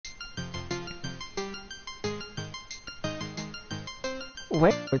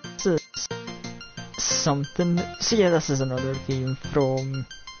Well, this is something. So yeah, this is another game from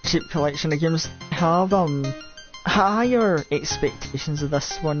Cheap Collection of Games. I have higher expectations of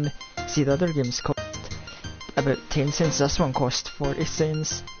this one. See, the other games cost about 10 cents, this one cost 40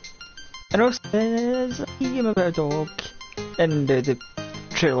 cents. And also, there's a game about a dog, and the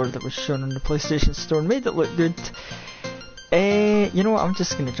trailer that was shown on the PlayStation Store made it look good. You know what, I'm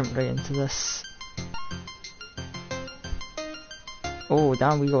just gonna jump right into this. Oh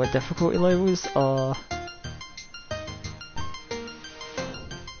damn, we got difficulty levels.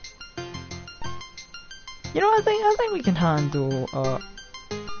 You know, I think we can handle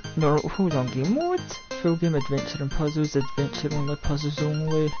no, hold on, game mode, full game, adventure and puzzles, adventure only, puzzles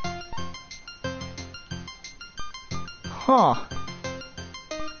only. Huh.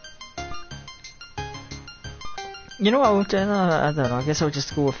 You know what, I don't know, I guess I'll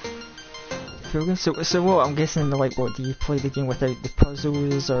just go with full game. So what, I'm guessing, like, what, do you play the game without the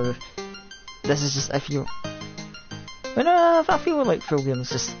puzzles, or this is just if you... But no, I feel like full game is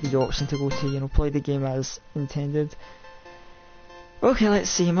just the option to go to, you know, play the game as intended. Okay, let's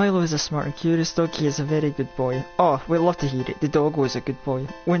see. Milo is a smart and curious dog. He is a very good boy. Oh, we'd love to hear it. The dog was a good boy.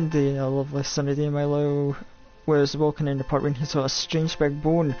 One day, a lovely sunny day, Milo was walking in the park when he saw a strange big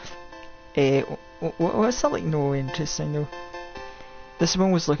bone. What's that like? No, interesting though. This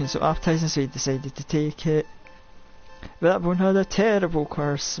bone was looking so appetizing, so he decided to take it. But that bone had a terrible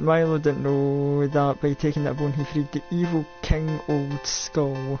curse. Milo didn't know that by taking that bone he freed the evil King Old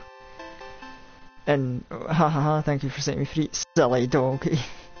Skull. And ha, thank you for setting me free, silly dog.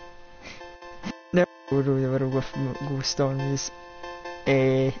 Never go to the world with ghost armies.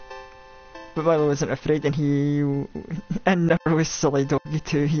 But Milo wasn't afraid, and never was silly doggy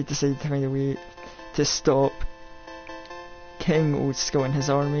too. He decided to find a way to stop King Old Skull and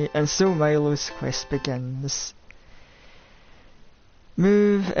his army, and so Milo's quest begins.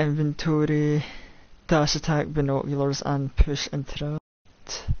 Move, inventory, dash attack, binoculars, and push interact.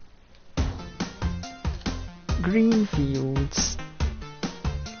 Green fields.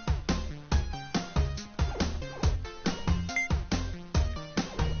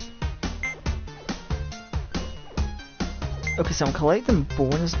 Okay, so I'm collecting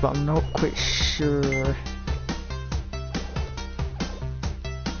bones, but I'm not quite sure.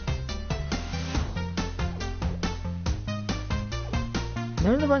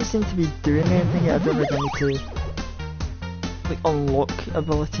 None of them don't seem to be doing anything yet. I don't know if I need to like unlock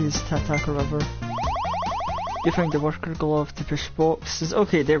abilities to attack or whatever. You found the worker glove to push boxes.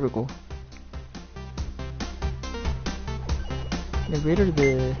 Okay, there we go. Now where are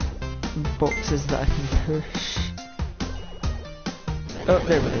the boxes that I can push? Oh,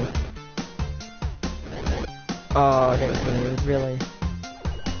 there we go. Oh, there we go. Really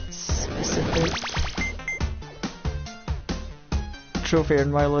specific. Trophy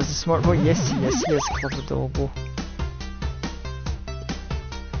and Milo is a smart boy. Yes, he is clever doggo.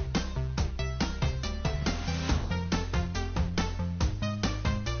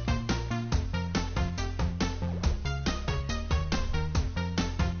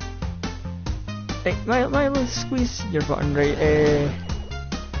 Right, Milo, squeeze your button, right,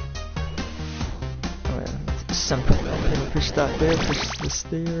 well, simple, push that there, push this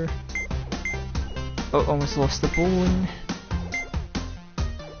there. Oh, almost lost the bone.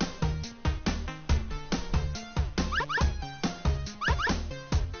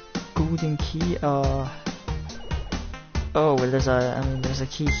 Golden key, oh, well there's a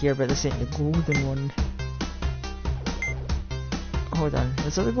key here, but this ain't the golden one. Hold on,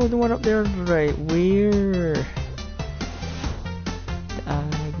 is that the golden one up there? Right, where?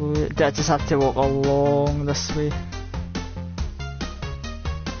 I just have to walk along this way.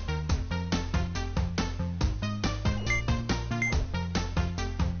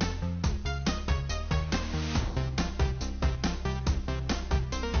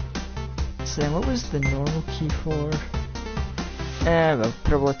 So then what was the normal key for? Well,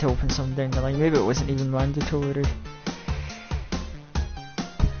 probably to open something down the line. Maybe it wasn't even mandatory.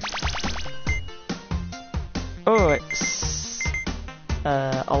 Oh, it's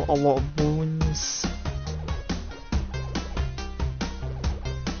a lot of bones.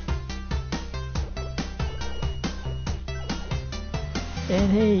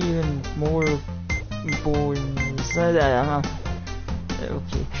 And hey, even more bones. Okay.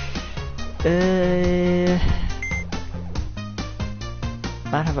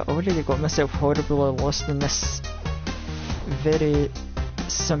 Man, have I already got myself horribly lost in this very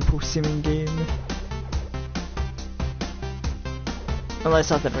simple seeming game?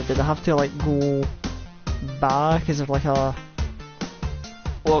 Unless I don't know, did I have to like go back? Is there like a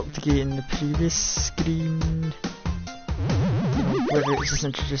locked gate in the previous screen? where it's just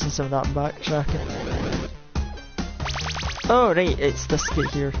introducing some of that backtracking. Oh right, it's this guy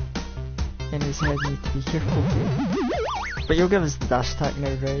here. And his head need to be careful. But you'll give us the dash attack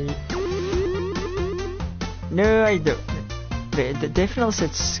now, right? No, I don't. Right, it definitely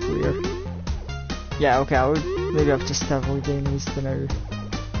said square. Yeah, okay, I would maybe have just avoid enemies for now.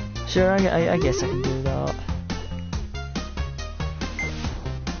 Sure, I guess I can do that.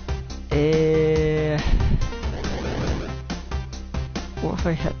 What if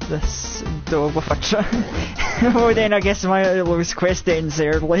I hit this dog with a truck? Oh, then I guess my lowest quest ends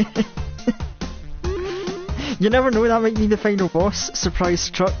early. You never know, that might be the final boss. Surprise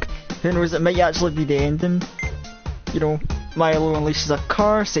truck. Who knows, it might actually be the ending. You know, Milo unleashes a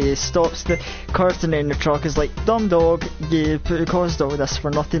curse, he stops the curse, and then the truck is like, dumb dog, you caused all this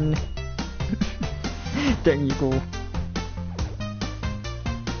for nothing. Down you go.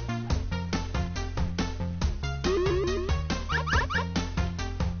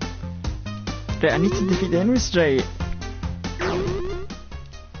 Right, I need to defeat the enemies, right?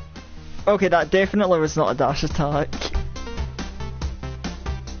 Okay, that definitely was not a dash attack.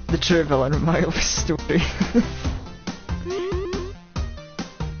 The true villain of Milo's story.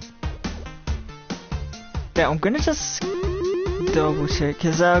 Yeah, I'm gonna just double check,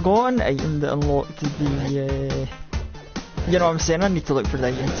 because I got an item that unlocked the, you know what I'm saying, I need to look for the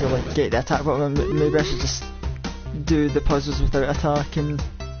item to like get the attack, but maybe I should just do the puzzles without attacking.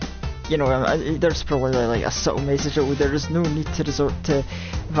 You know, there's probably like a subtle message, oh, there is no need to resort to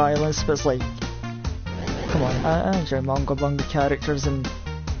violence, but it's like, come on, I enjoy Manga Bunga characters and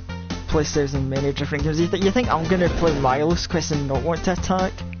playstyles in many different games. You think I'm gonna play Milo's quest and not want to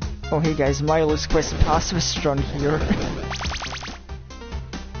attack? Oh hey guys, Milo's quest pacifist run here.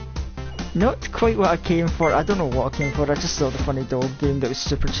 Not quite what I came for, I don't know what I came for, I just saw the funny dog game that was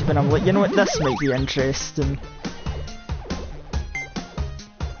super cheap and I'm like, you know what, this might be interesting.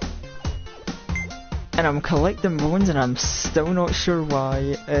 And I'm collecting bones and I'm still not sure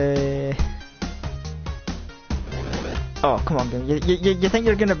why. Oh, come on game, you think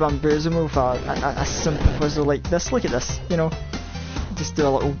you're gonna bamboozle me with a simple puzzle like this? Look at this, you know. Just do a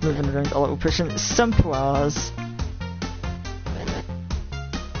little moving around, a little pushing. It's simple as.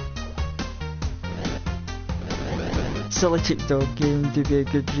 Silly cheap dog game do be a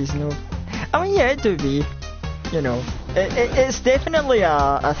good reason though. I mean yeah, it do be. You know, it's definitely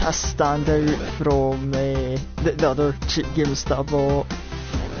a standout from the other cheap games that I bought.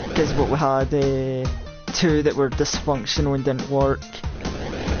 Because what we had, two that were dysfunctional and didn't work.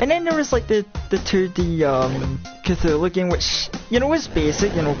 And then there was like the 2D Cthulhu game, which, you know, is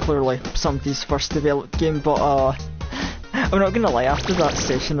basic, you know, clearly somebody's first developed game, but I'm not gonna lie, after that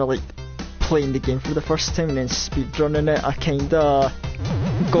session of like playing the game for the first time and then speedrunning it, I kinda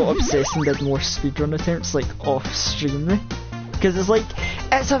got obsessed and did more speedrun attempts like off stream. Because it's like,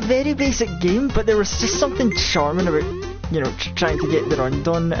 it's a very basic game, but there was just something charming about, you know, trying to get the run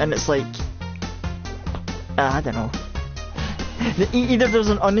done, and it's like, I don't know. Either there's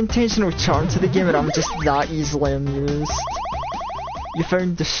an unintentional charm to the game or I'm just that easily amused. You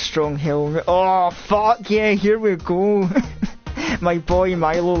found the strong helmet. Oh fuck yeah, here we go. My boy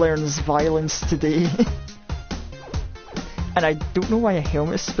Milo learns violence today. And I don't know why a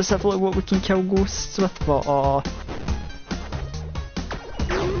helmet is specifically what we can kill ghosts with, but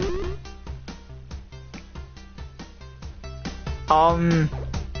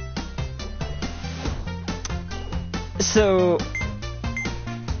so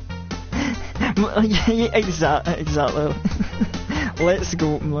exactly. Let's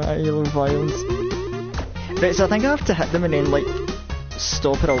go Milo violence. Right, so I think I have to hit them and then like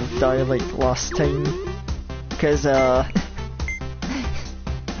stop or I'll die like last time. Cause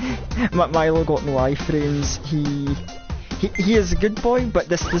Milo got no iframes. He is a good boy, but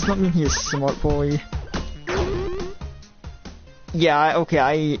this does not mean he is a smart boy. Yeah,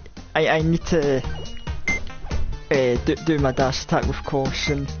 okay, I need to do my dash attack with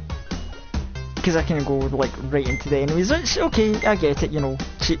caution. Because I can go like right into the enemies, which, okay, I get it, you know,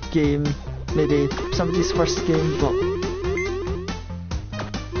 cheap game, maybe somebody's first game, but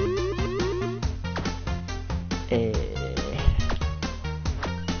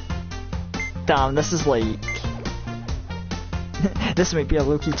damn, this is like this might be a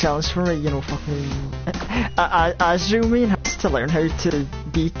low-key challenge for me, you know, fucking Azrael main has to learn how to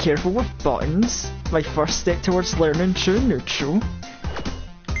be careful with buttons. My first step towards learning true neutral.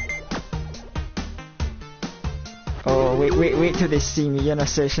 Oh, wait till they see me in a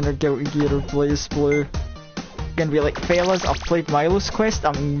session of Guilty Gear or Blaze Blue. Gonna be like, fellas, I've played Milo's Quest,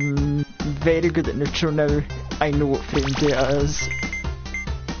 I'm very good at neutral now. I know what frame data is.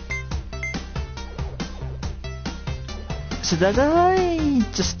 So did I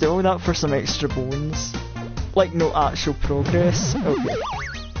just do all that for some extra bones? Like no actual progress? Okay.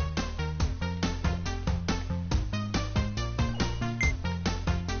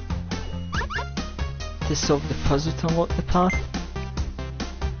 To solve the puzzle to unlock the path?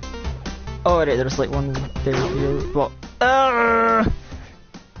 Oh right, there's like one down here, but...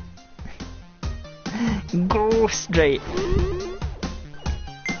 Ghost! Right.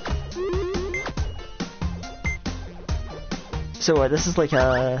 So what, this is like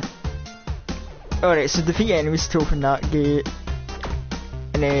a... Alright, so defeat enemies to open that gate.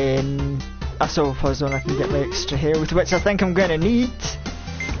 And then I solve a puzzle and I can get my extra health, which I think I'm gonna need.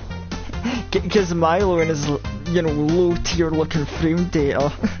 Because Milo and his, you know, low tier looking frame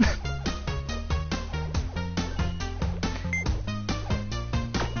data.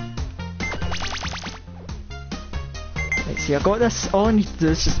 Right, see, I got this. All I need to do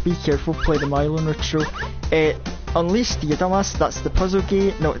is just be careful, play the Milo intro. Unleash the Dumbass, that's the puzzle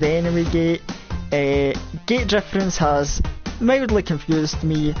gate, not the enemy gate. Gate difference has mildly confused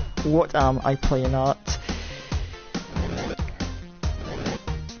me. What am I playing at?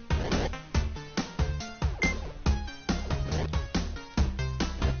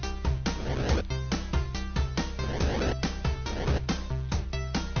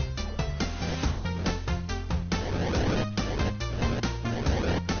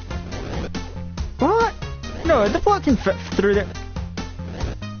 What? No, the block can fit through the...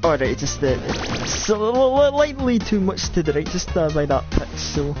 Alright, just the... slightly too much to the right, just by that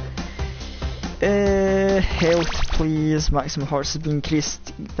pixel. Health please, maximum hearts has been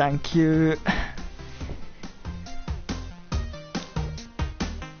increased, thank you.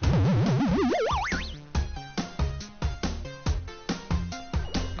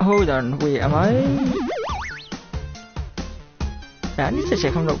 Hold on, wait, am I... Yeah, I need to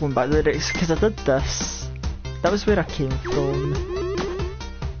check I'm not going back the direction, because I did this. That was where I came from.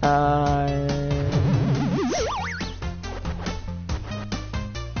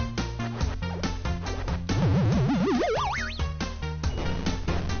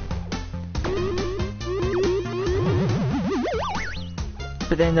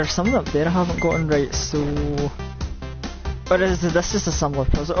 But then there's something up there I haven't gotten right, so... Or is this just a similar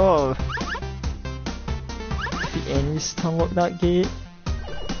puzzle? Oh! Defeat enemies to unlock that gate.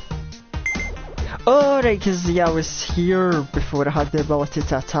 Oh right, cause yeah, I was here before I had the ability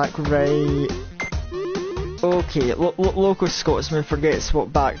to attack, right. Okay, local Scotsman forgets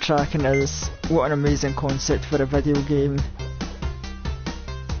what backtracking is. What an amazing concept for a video game.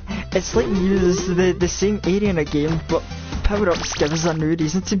 It's like we use the same area in a game, but power-ups give us a new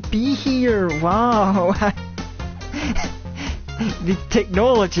reason to be here, wow! The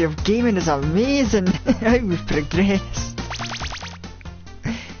technology of gaming is amazing, how we've progressed.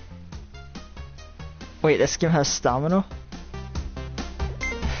 Wait, this game has stamina?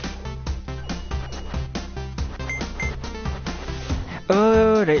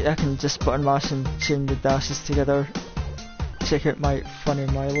 Oh right, I can just button mash and chain the dashes together. Check out my funny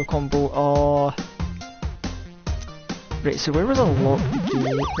Milo combo. Oh. Right, so where was a locked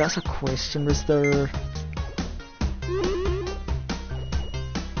gate? That's a question. Was there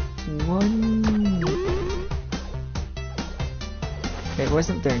one? It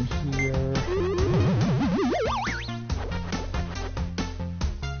wasn't down here.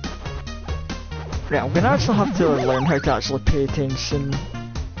 Right, I'm gonna actually have to learn how to actually pay attention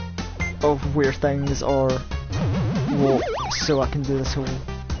of where things are locked so I can do this whole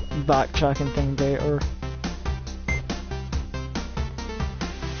backtracking thing better.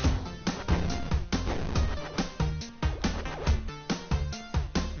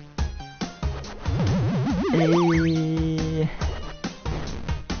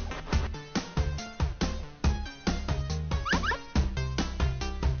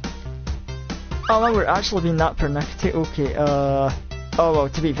 Oh, well, we're actually being that pernickety. Okay, oh well,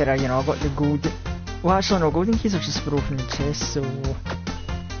 to be fair, you know, I got the gold. Well, actually, no, golden keys are just for opening chests, so.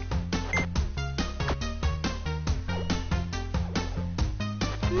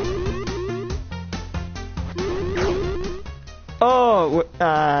 Oh,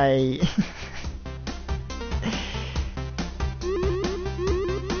 aye.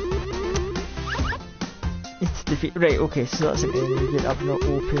 It's defeat. Right, okay, so that's an enemy gate I've not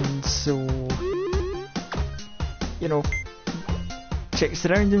opened, so. You know, check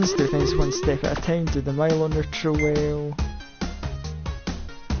surroundings, do things one step at a time, do the Milo neutral well.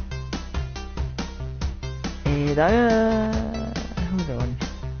 And hold on.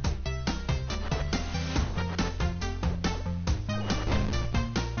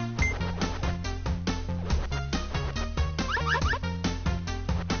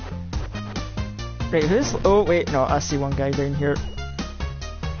 Right, who's... Oh, wait, no, I see one guy down here.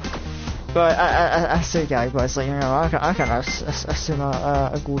 But I say guy, but it's like, you know, I can assume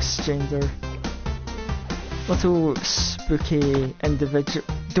a ghost gender. Little spooky individual.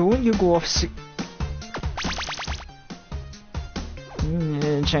 Don't you go off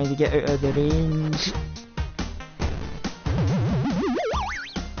trying to get out of the range.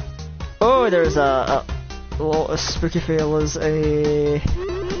 Oh, there's a lot of spooky fellas.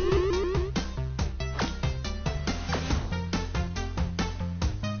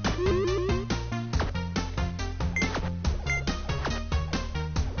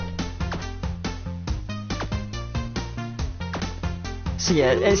 So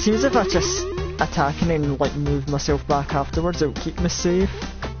yeah, it seems if I just attack and then like move myself back afterwards, it'll keep me safe.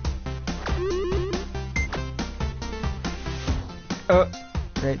 Oh,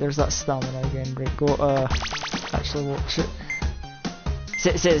 right, there's that stamina again. Right, go actually watch it.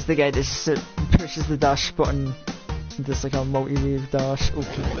 Says the guy that just pushes the dash button and does like a multi-wave dash.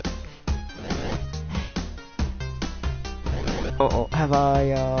 Okay. Oh, have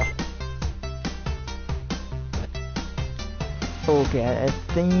I okay, I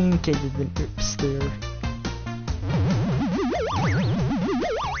think I did an oops there.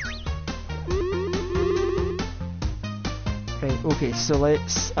 Right, okay, so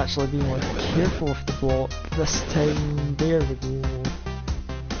let's actually be more careful with the block this time. There we go.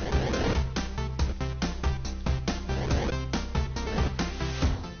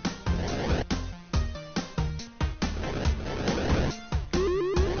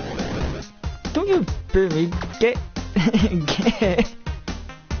 Don't you boo me, get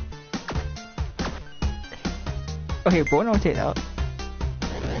Okay, Bon, I'll take that.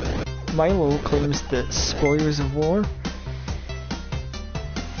 Milo claims that spoils of war.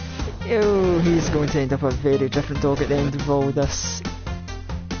 Oh, he's going to end up a very different dog at the end of all this.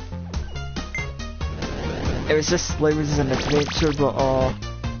 It was just like it was an adventure, but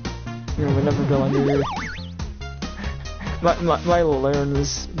you know, we never really knew. Milo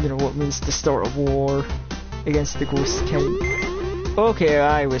learns, you know, what it means to start a war against the ghost kind. Okay,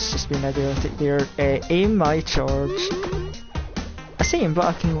 I was just being idiotic there. Aim my charge. I say aim, but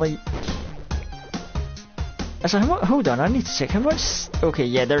I can like... Actually, hold on, I need to check how much... Okay,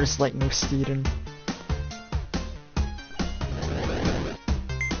 yeah, there's like no steering.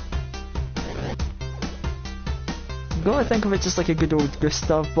 Gotta think of it just like a good old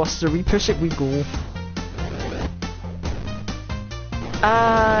Gustav Buster. We push it, we go.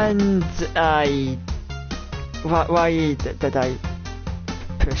 And why did I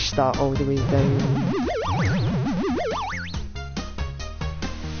push that all the way down?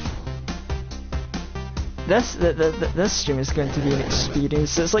 This stream is going to be an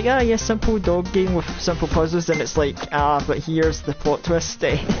experience. It's like, yeah, simple dog game with simple puzzles, and it's like, but here's the plot twist.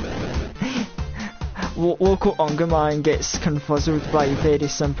 Local Ungaman gets confuzzled by very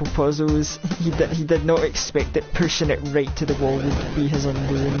simple puzzles. He did not expect that pushing it right to the wall would be his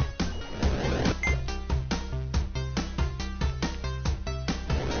undoing.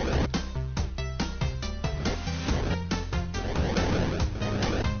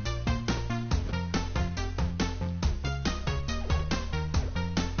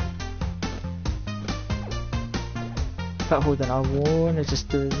 But hold on, I wanna just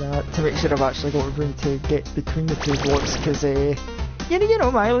do that to make sure I've actually got room to get between the two blocks, because you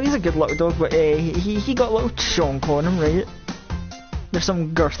know, Milo, he's a good little dog, but he got a little chonk on him, right? There's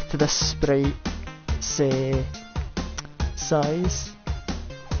some girth to this sprite's size.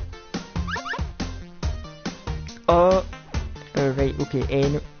 Oh, right,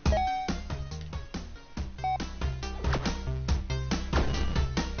 okay,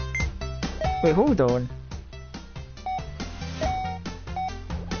 wait, hold on.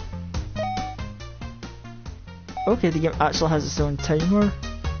 Okay, the game actually has its own timer.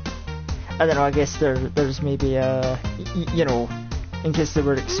 I don't know, I guess there's maybe you know, in case they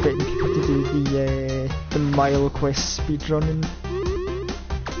were expecting people to do the Milo quest speedrunning.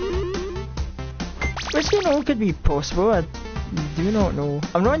 Which, you know, could be possible, I do not know.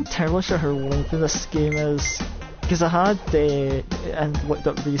 I'm not entirely sure how lengthy this game is, because I had and looked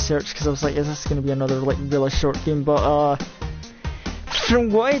up research, because I was like, is this going to be another like really short game, but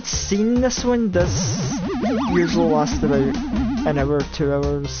from what I'd seen, this one does usually last about an hour, 2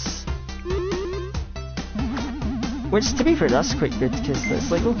 hours. Which, to be fair, that's quite good, because it's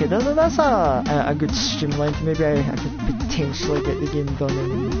like, okay, that's a good stream length. Maybe I could potentially get the game done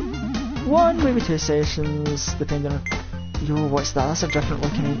in 1, maybe 2 sessions, depending on... Yo, what's that? That's a different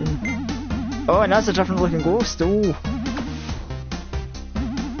looking item. Oh, and that's a different looking ghost, oh!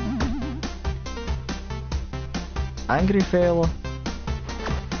 Angry fella.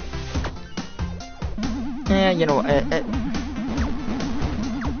 You know,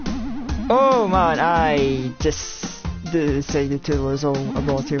 oh man, I just decided to lose all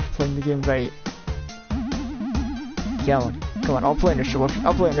ability of playing the game right. Come on, I'll play neutral.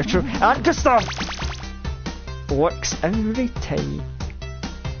 And to start! Works every time.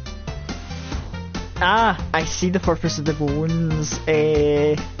 Ah, I see the purpose of the bones.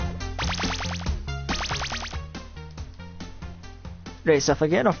 Right, so if I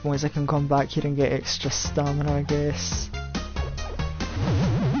get enough bones I can come back here and get extra stamina, I guess.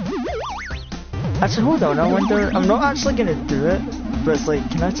 Actually, hold on, I wonder, I'm not actually gonna do it, but it's like,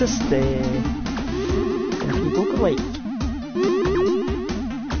 can I just, if you go like,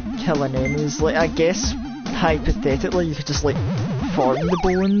 killing enemies, like, I guess, hypothetically, you could just like, farm the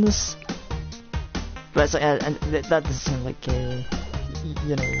bones. But it's like, and that doesn't seem like,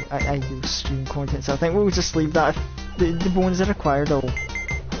 you know, ideal stream content, so I think we'll just leave that. If the bones are required, I'll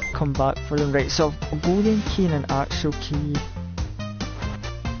come back for them. Right, so a golden key and an actual key.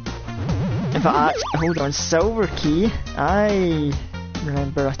 If I hold on, silver key, I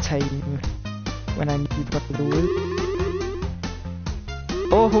remember a time when I needed one of those.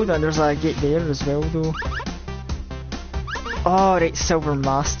 Oh, hold on, there's a gate there as well though. Oh, right, silver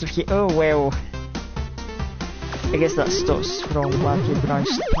master key. Oh, well. I guess that stops from wacky branch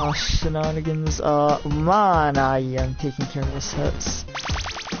pass shenanigans. Man, I am taking careless hits.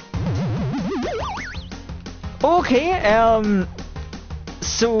 Okay,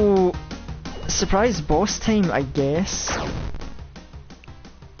 so surprise boss time, I guess.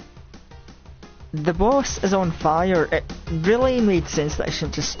 The boss is on fire. It really made sense that I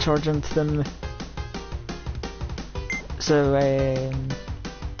shouldn't just charge into them. So,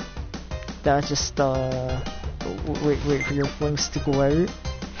 that just, wait for your flames to go out.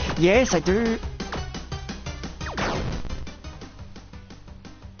 Yes, I do.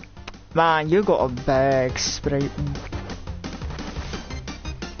 Man, you got a big sprite.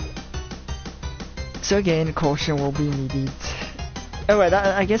 So again, caution will be needed. Oh wait,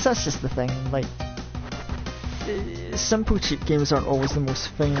 I guess that's just the thing, like, simple cheap games aren't always the most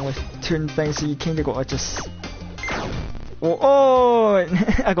finely tuned things, so you kinda gotta just... Oh,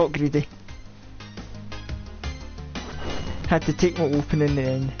 I got greedy. Had to take my opening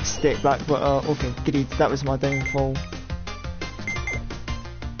and step back, but okay, greed, that was my downfall.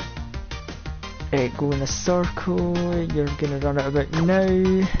 Right, go in a circle, you're gonna run it about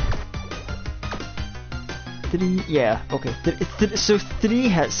now. 3, yeah, okay. So 3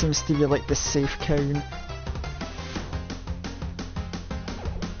 hits seems to be like the safe count.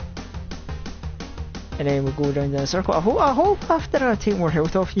 And then we go down the circle. I hope after I take more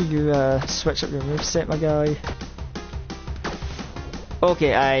health off you, you switch up your moveset, my guy.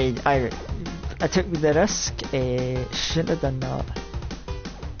 Okay, I took the risk. Shouldn't have done that.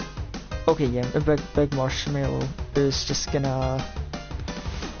 Okay, yeah, a big marshmallow is just gonna.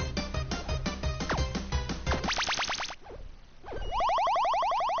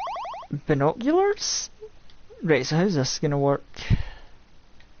 Binoculars? Right, so how's this gonna work?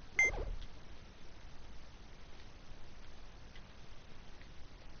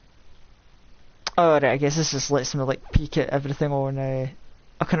 Oh right, I guess this just lets me like peek at everything on I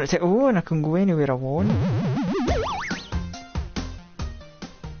can take, oh, and I can go anywhere I want.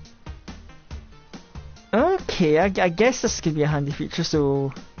 Okay, I guess this could be a handy feature,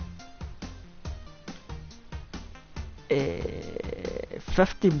 so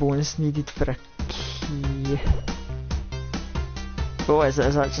 50 bones needed for a key. Oh, is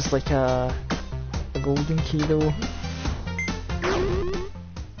that just like a golden key though?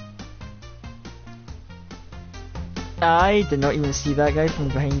 I did not even see that guy from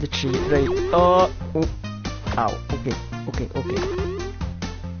behind the tree. Right. Oh. Ow. Okay.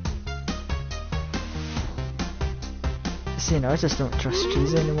 See, now I just don't trust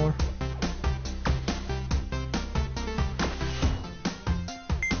trees anymore.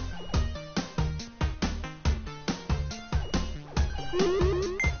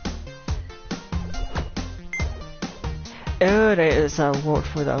 Oh right, it's a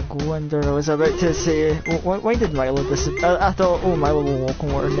waterfall that I'll go under. I was about to say, why did Milo disappear? I thought, oh, Milo will walk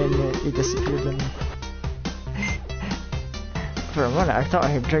on water, and then he disappeared. And for a minute, I thought I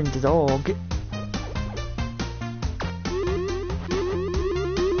had drowned the dog.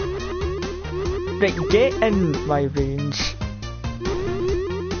 Right, get in my range,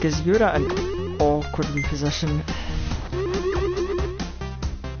 because you're at an awkward position.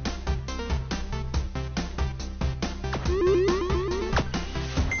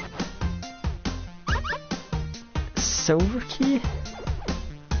 Silver key?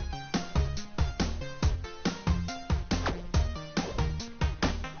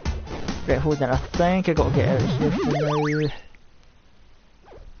 Right, hold on, I think I gotta get out of here for now.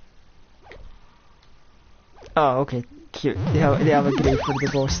 Oh, okay, cute. They have a grave for the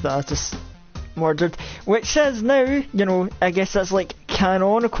boss that I just murdered. Which is now, you know, I guess that's like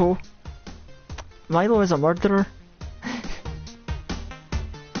canonical. Milo is a murderer.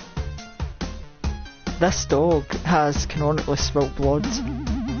 This dog has canonically spilt blood.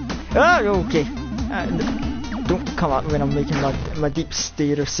 Ah, okay. Don't come at me when I'm making my deep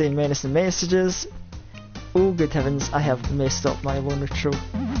stare of saying menacing messages. Oh good heavens, I have messed up my loner troll.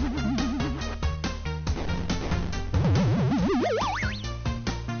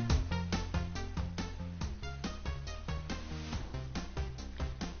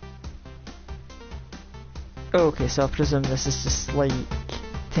 Okay, so I presume this is just like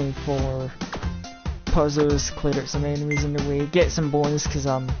time for puzzles, clear out some enemies in the way, get some bones because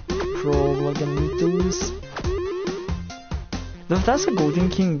I'm probably gonna need those. Though if that's a golden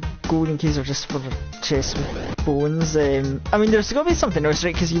keys are just for chests with bones. I mean there's gotta be something else,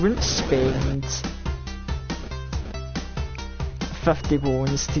 right? Because you wouldn't spend 50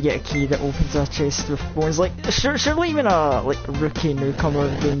 bones to get a key that opens a chest with bones. Like surely even a like rookie newcomer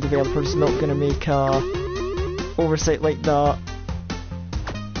game developer's not gonna make a oversight like that.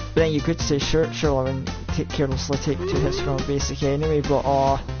 But then you could say sure I wouldn't carelessly take 2 hits from a basic enemy,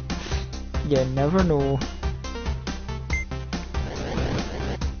 but you never know.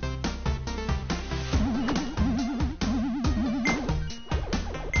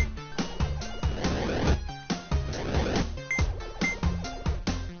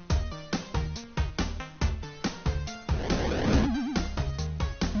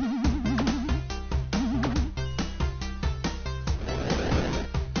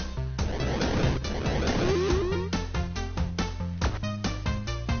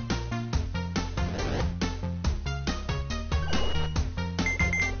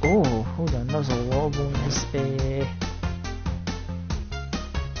 Oh, hold on, there's a lot of bones.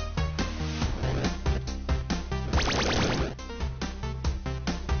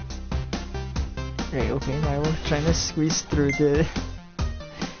 Right, okay, Milo, trying to squeeze through the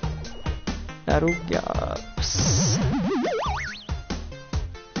arrow gaps.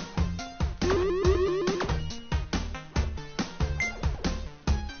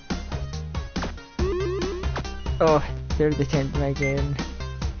 Oh, there they tempt me again.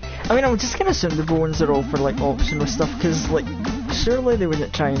 I mean, I'm just gonna assume the bones are all for like optional stuff, cause like surely they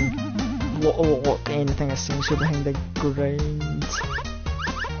wouldn't try and lock anything essential behind the ground.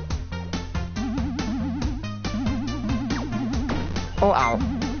 Oh, ow.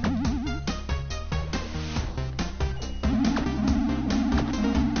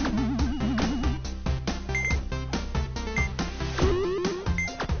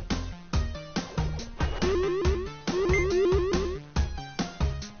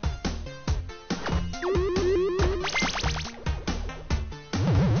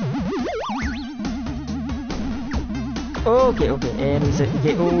 Okay, and is it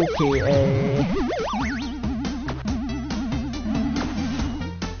okay,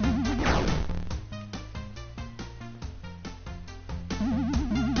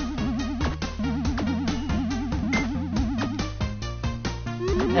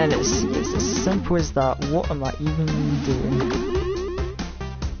 and it's as simple as that. What am I even doing?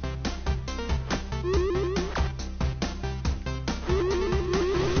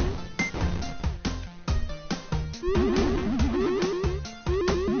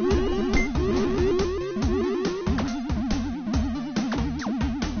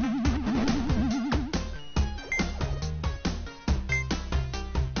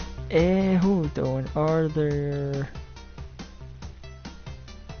 Hold on, are there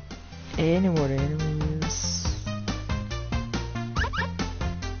any more enemies?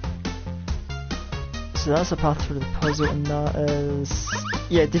 So that's a path for the puzzle, and that is...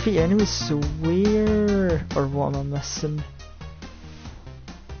 yeah, defeat enemies, so where... or what am I missing?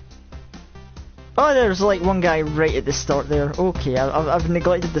 Oh, there's like one guy right at the start there. Okay, I've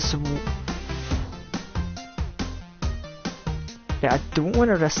neglected this. Yeah, I don't want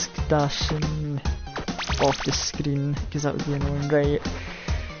to risk dashing off the screen because that would be annoying. Right,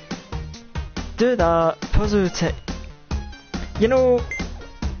 do that. Puzzle tip. You know,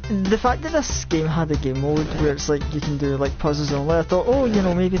 the fact that this game had a game mode where it's like you can do like puzzles only, I thought, oh, you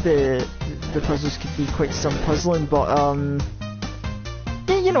know, maybe the puzzles could be quite some puzzling, but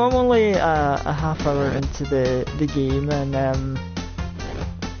yeah, you know, I'm only a half hour into the game, and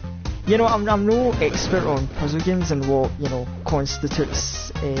you know, I'm no expert on puzzle games and what, you know,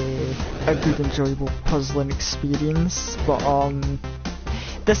 constitutes a good, enjoyable puzzling experience, but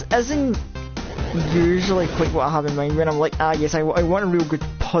this isn't usually quite what I have in mind when I'm like, yes, I want a real good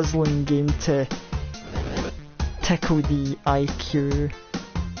puzzling game to tickle the IQ.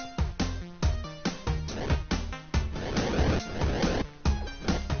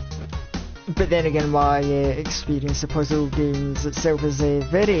 But then again, my experience of puzzle games itself is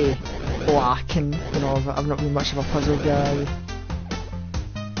very lacking. You know, I've not been much of a puzzle guy.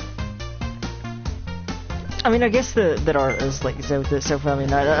 I mean, I guess there is like Zelda itself. I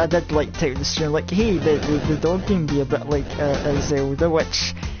mean, I did like take the stream like, hey, the dog game be a bit like a Zelda,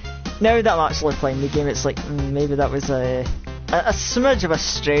 which now that I'm actually playing the game, it's like maybe that was a smidge of a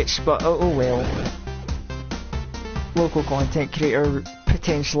stretch, but oh well. Local content creator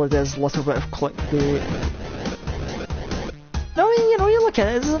potentially does a little bit of clickbait. No, I mean, you know, you look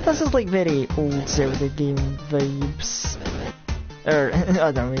at it, this is like very old Zelda game vibes. Or,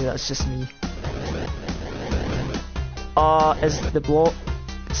 I don't know, maybe that's just me. Is the block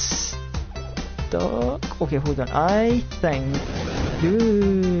stuck? Okay, hold on, I think you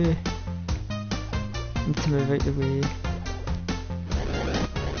need to move out the way.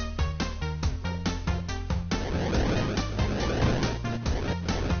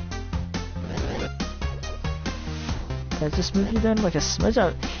 I just move you down like a smidge.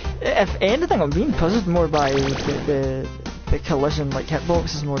 If anything, I'm being puzzled more by the collision, like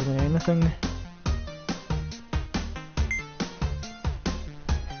hitboxes more than anything.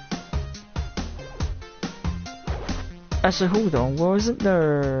 Actually, hold on, wasn't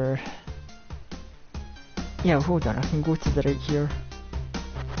there... Yeah, hold on, I can go to the right here.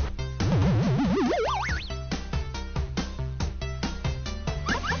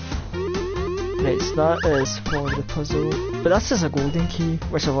 Right, so that is for the puzzle. But that's just a golden key,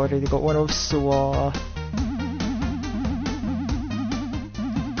 which I've already got one of, so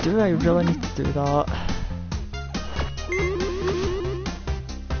do I really need to do that?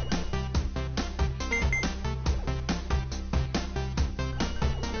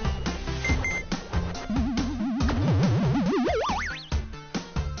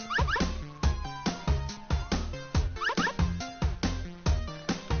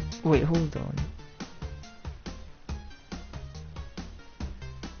 Wait, hold on.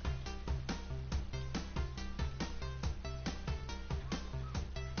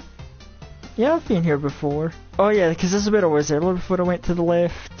 Yeah, I've been here before. Oh yeah, because this is where I was earlier before I went to the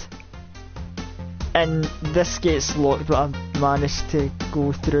left. And this gate's locked, but I've managed to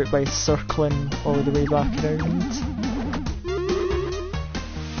go through it by circling all the way back around.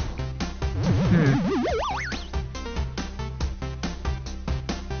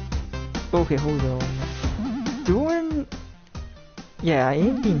 Okay, hold on. Doing... Yeah, I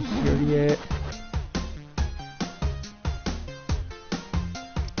ain't been here yet.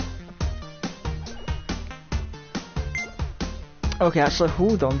 Okay, actually,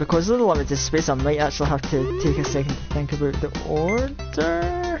 hold on. Because of the limited space, I might actually have to take a second to think about the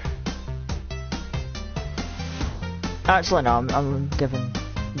order. Actually, no, I'm giving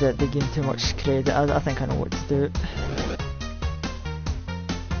the game too much credit. I think I know what to do.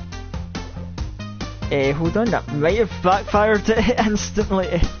 Hold on, that might have backfired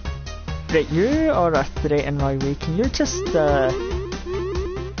instantly. Right, you are a threat in my way. Can you just,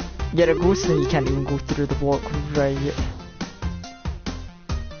 you're a ghost and you can't even go through the block, right?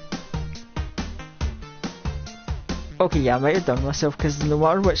 Okay, yeah, I might have done myself, because no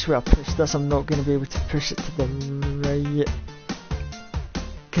matter which way I push this, I'm not going to be able to push it to the right.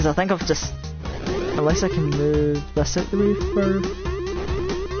 Because I think I've just... Unless I can move this out the way first.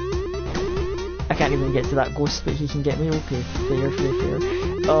 I can't even get to that ghost, but he can get me. Okay, fair.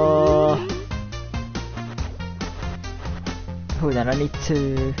 Hold on, I need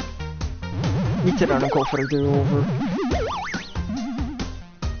to run and go for a do-over.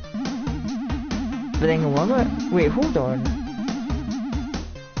 But then wait, hold on.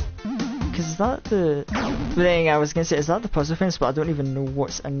 Cause is that the... But then I was gonna say, is that the puzzle fence? But I don't even know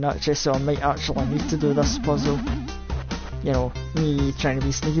what's in that chest, so I might actually need to do this puzzle. You know, me trying to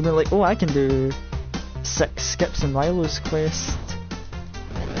be sneaky, but like, oh, I can do 6 skips in Milo's quest.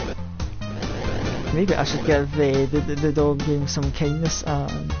 Maybe I should give the dog game some kindness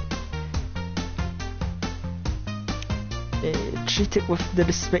and treat it with the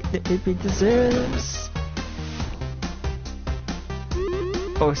respect that maybe deserves.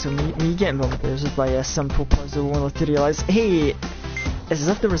 Oh, so me getting bombarded by a simple puzzle only to realise, hey, it's as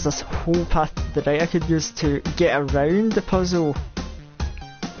if there was this whole path to the right I could use to get around the puzzle.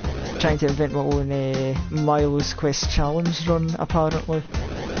 Trying to invent my own Milo's Quest challenge run, apparently.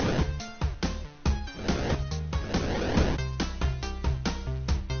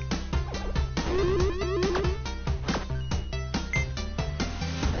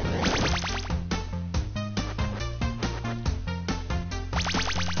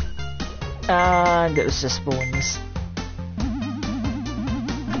 And it was just bones.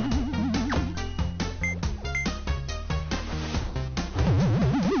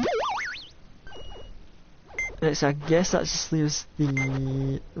 Right, so I guess that just leaves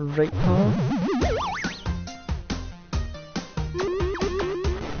the right path.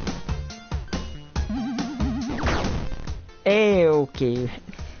 Okay.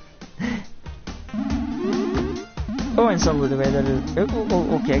 Oh, and some of the weather is...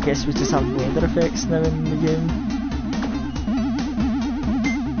 okay, I guess we just have weather effects now in the game.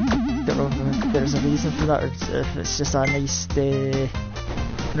 Don't know if there's a reason for that, or if it's just a nice,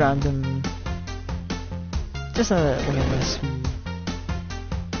 random... Just a nice wee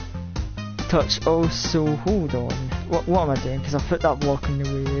touch. Also, hold on. What am I doing? Because I put that block in the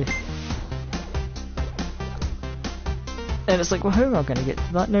way. And it's like, well, how am I going to get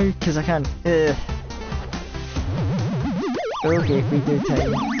to that now? Because I can't. Okay, if we do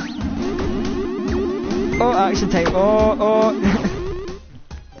time. Oh, action time. Oh.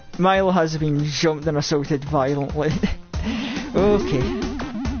 Milo has been jumped and assaulted violently. Okay.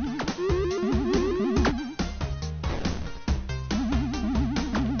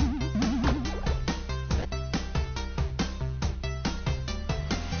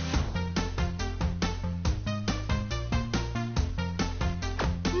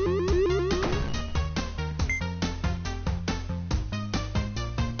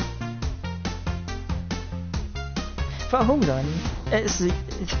 But hold on, it's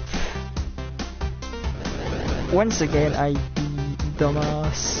once again I be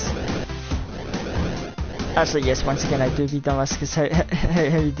dumbass. Actually, yes, once again I do be dumbass, because how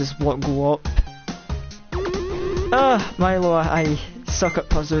does block go up? Ah, Milo, I suck at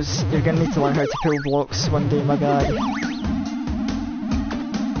puzzles. You're gonna need to learn how to pull blocks one day, my guy.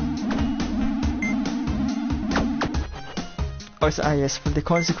 Also, yes, for the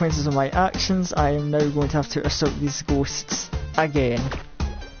consequences of my actions, I am now going to have to assault these ghosts again.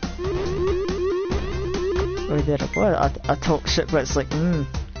 Oh, there I go. I talk shit, but it's like,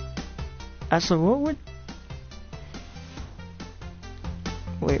 Actually, what would...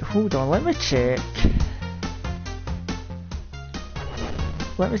 Wait, hold on, let me check.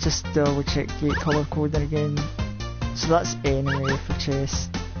 Let me just double check gate color coding again. So that's enemy for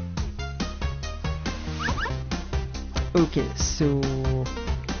chest. Okay, so...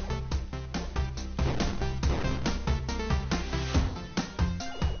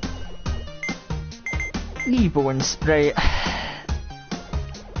 knee bones, right.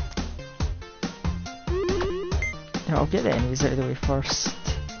 I'll get the enemies out of the way first.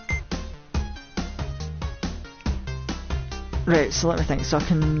 Right, so let me think. So I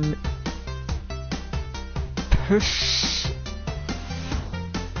can push.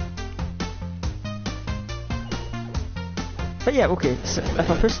 But yeah, okay, so if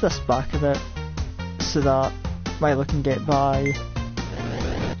I push this back a bit so that Milo can get by,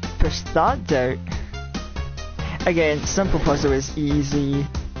 push that down. Again, simple puzzle is easy.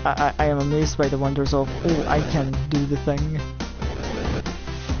 I am amazed by the wonders of, oh, I can do the thing.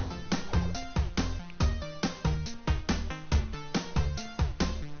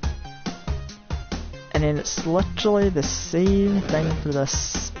 And then it's literally the same thing for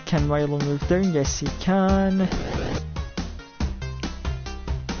this. Can Milo move down? Yes, he can.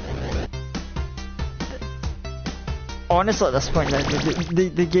 Honestly, at this point,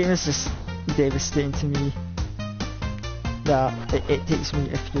 the game is just devastating to me. That it takes me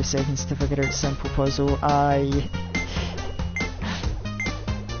a few seconds to figure out a simple puzzle. Man,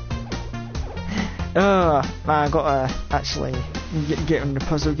 I gotta actually get on the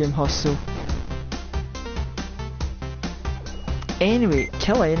puzzle game hustle. Anyway,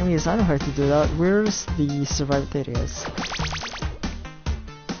 kill enemies, I know how to do that. Where's the survived areas?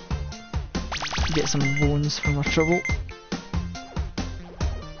 Get some bones from our trouble.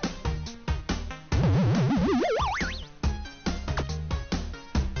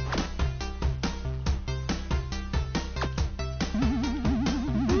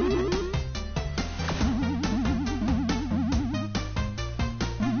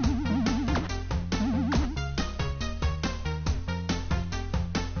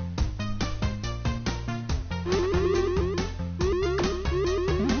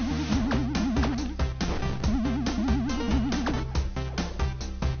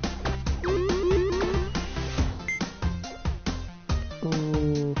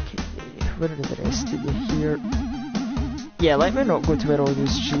 Where are the rest of you here? Yeah, let me not go to where all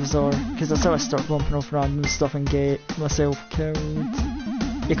those trees are, because that's how I start bumping off random stuff and get myself killed.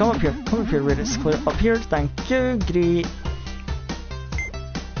 Yeah, come up here where it's clear. Up here, thank you, great.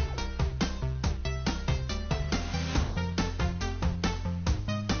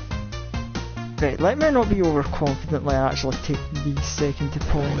 Right, let me not be overconfident, like actually take the second to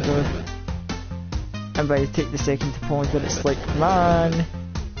ponder. And by take the second to ponder, it's like, man.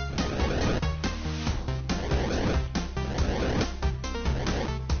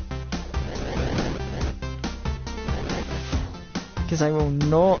 Because I will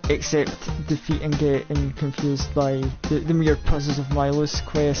not accept defeat and getting confused by the mere puzzles of Milo's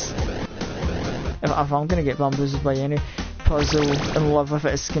quest. If I'm gonna get bamboozled by any puzzle and love if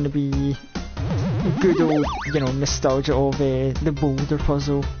it's gonna be good old, you know, nostalgia of the Boulder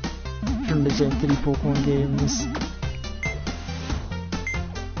puzzle from the Gen 3 Pokemon games.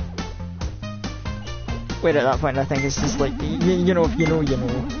 Where at that point I think it's just like, you know, if you know, you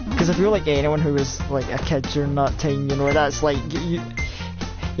know. Because I feel like anyone who was like a kid during that time, you know, that's like, you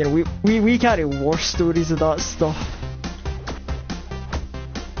know, we carry war stories of that stuff.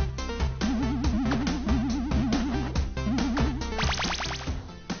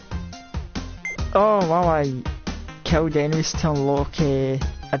 Oh wow, I killed enemies to unlock a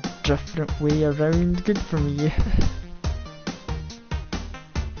different way around. Good for me.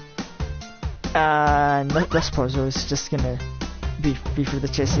 And this puzzle is just gonna be for the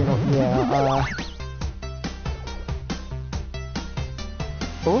chest, you know. Yeah.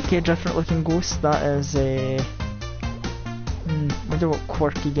 Okay, different looking ghost. That is wonder what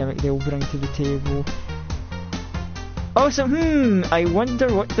quirky gimmick they'll bring to the table. Oh, so I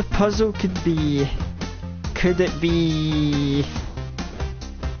wonder what the puzzle could be. Could it be?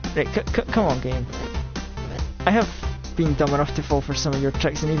 Right, come on, game. I have been dumb enough to fall for some of your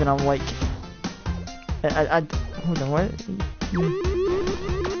tricks, and even I'm like, I hold on, what?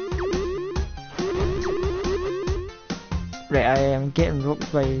 Right, I am getting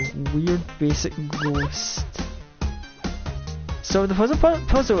roped by a weird basic ghost. So the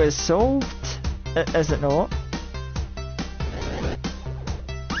puzzle is solved, is it not?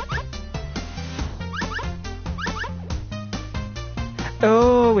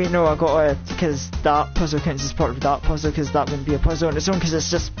 Oh wait, no, I got it, because that puzzle counts as part of that puzzle, because that wouldn't be a puzzle on its own, because it's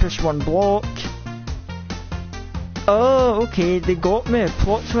just push one block. Oh, okay, they got me.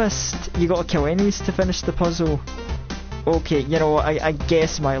 Plot twist. You gotta kill enemies to finish the puzzle. Okay, you know what, I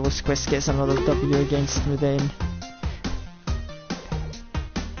guess Milo's quest gets another W against me then.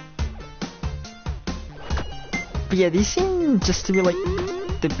 But yeah, these seem just to be like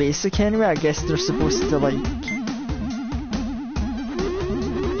the basic anyway. I guess they're supposed to like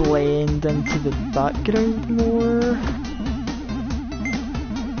blend into the background more.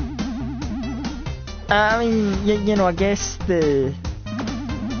 I mean, you know, I guess the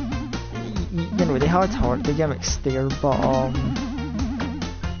you know, they had heart, the gimmicks there, but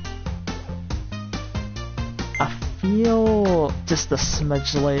I feel just a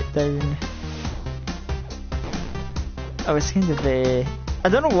smidge let down. I was kind of I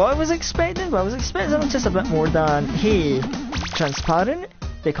don't know what I was expecting, but I was expecting just a bit more than, hey, transparent,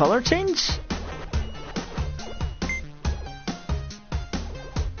 the colour change.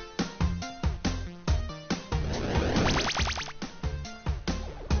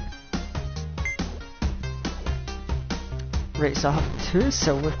 Right, so I have 2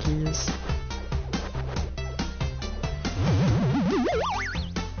 silver keys.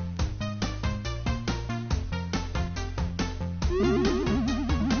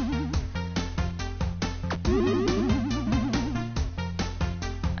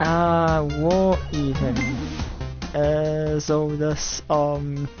 What even is all this?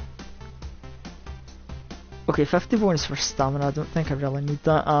 Okay, 50 bonus for stamina, I don't think I really need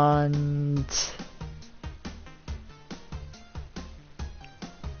that, and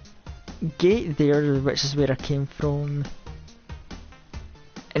gate there, which is where I came from,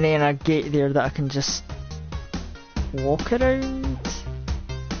 and then a gate there that I can just walk around.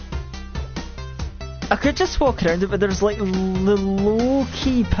 I could just walk around it, but there's like the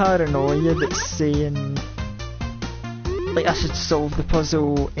low-key paranoia that's saying like I should solve the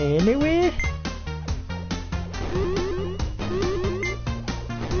puzzle anyway.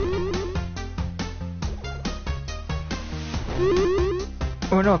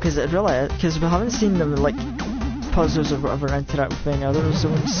 Oh no, because we haven't seen them like puzzles or whatever interact with any other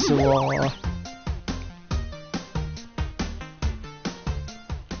zones, so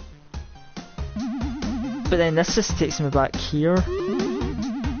but then this just takes me back here.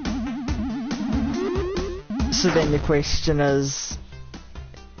 So then the question is,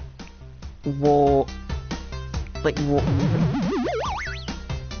 what even?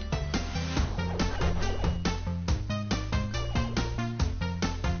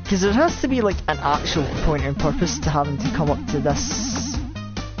 Because there has to be like an actual point and purpose to having to come up to this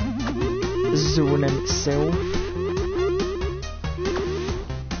zone in itself.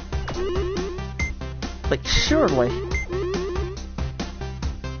 Like, surely.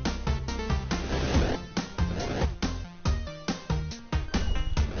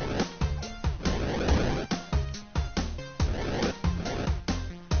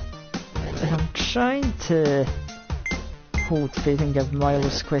 Like, I'm trying to hold faith and give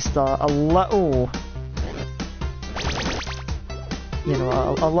Milo's quest a little, you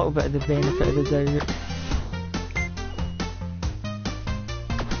know, a little bit of the benefit of the doubt.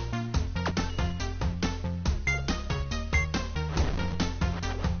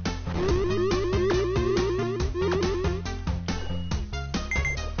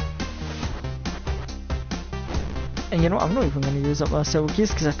 And you know what, I'm not even going to use up my silver keys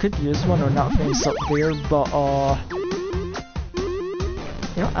because I could use one on that fence up there, but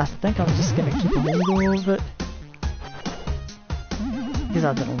you know, I think I'm just going to keep a hold of it. Because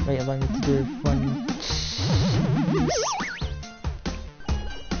I don't know, might allow me to do one cheese.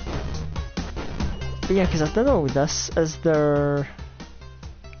 But yeah, because I did all this, is there...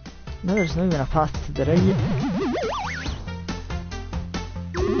 No, there's not even a path to the right.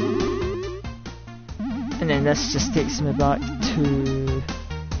 And then this just takes me back to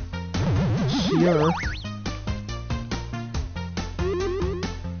here.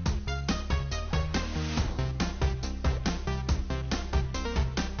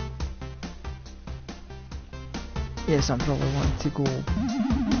 Yes, I'm probably wanting to go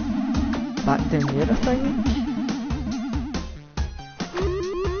back down there, I think.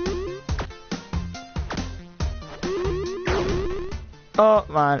 Oh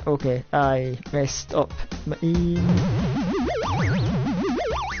man, okay, I messed up my aim.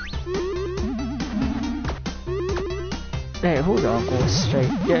 Right, hold on, Ghost,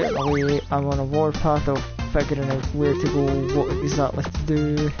 right, get out of my way, I'm on a warpath of figuring out where to go, what exactly to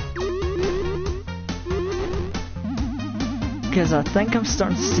do. Because I think I'm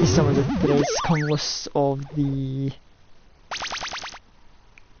starting to see some of the threads come loose of the...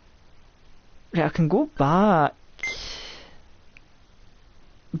 Right, I can go back.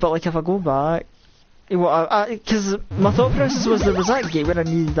 But like if I go back... Well, because my thought process was there was that gate where I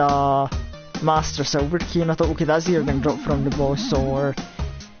needed a Master Silver Key, and I thought, okay, that's either going to drop from the boss or,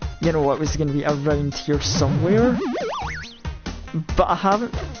 you know, it was going to be around here somewhere. But I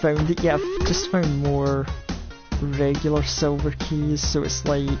haven't found it yet, I've just found more regular silver keys, so it's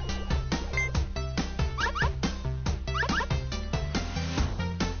like...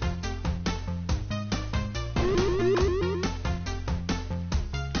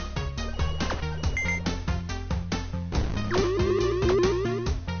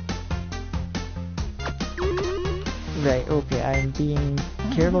 Right, okay, I'm being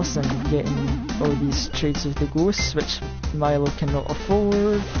careless and getting all these trades of the ghosts, which Milo cannot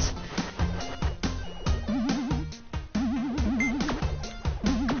afford.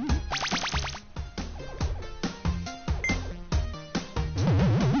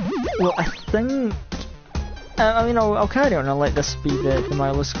 Well, I think... I mean, I'll carry on and let this be the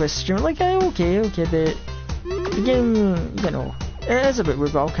Milo's quest stream. Like, okay, the game, you know, it is a bit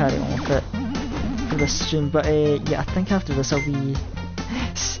weird, but I'll carry on with it for this stream. But yeah, I think after this I'll be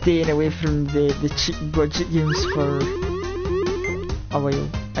staying away from the cheap budget games for a while.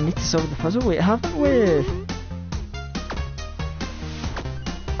 I need to solve the puzzle. Wait, haven't we?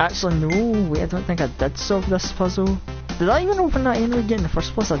 Actually, no, wait, I don't think I did solve this puzzle. Did I even open that enemy gate in the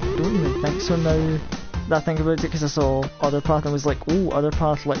first place? I don't even think so now that I think about it, because I saw other path and was like, oh, other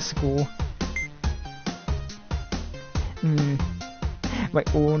path, let's go. My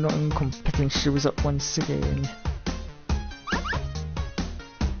own incompetence shows up once again.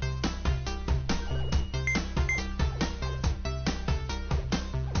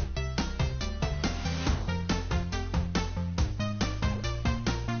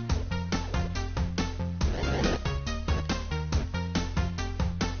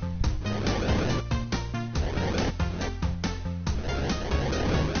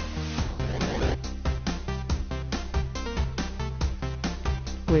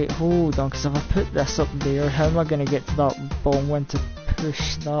 Wait, hold on, because if I put this up there, how am I going to get to that bottom one to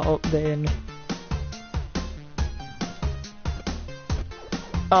push that up then?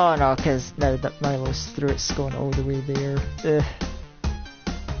 Oh no, because now that Milo's through, it's going all the way there. Ugh.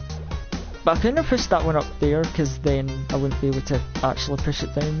 But I couldn't have pushed that one up there, because then I wouldn't be able to actually push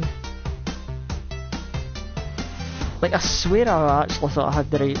it down. Like, I swear I actually thought I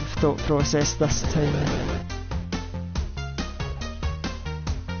had the right thought process this time.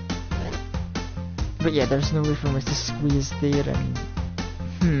 But yeah, there's no way for me to squeeze there and...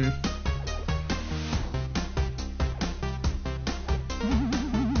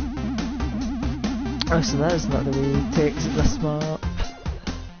 Oh, so that is not the way to exit this map.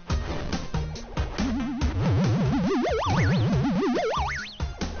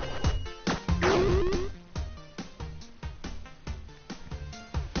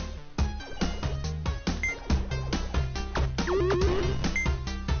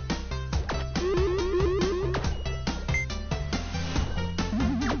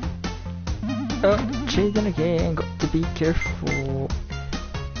 Oh, trading again, got to be careful.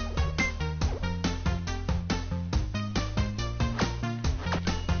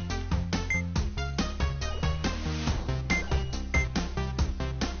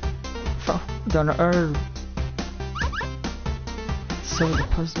 Done our solve the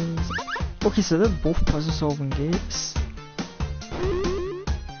puzzles. Okay, so they're both puzzle solving gates.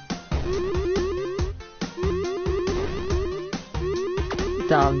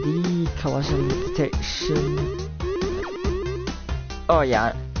 Damn, the collision detection. Oh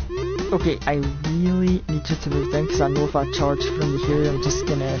yeah. Okay, I really need you to move down because I know if I charge from here I'm just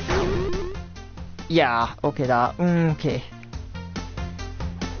gonna... Yeah, okay that. Okay.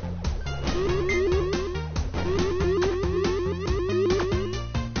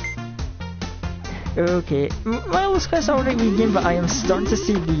 Okay, well, it's quite alright wee game, but I am starting to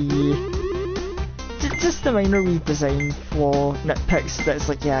see just the minor wee design flaw nitpicks that's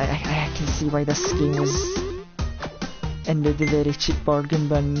like, yeah, I can see why this game was in the very cheap bargain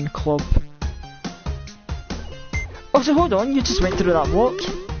bin club. Oh, so hold on, you just went through that block?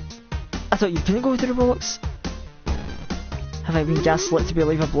 I thought you couldn't go through blocks. Have I been gaslit to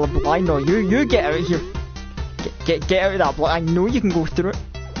believe a blah? No, you get out of here. Get out of that block, I know you can go through it.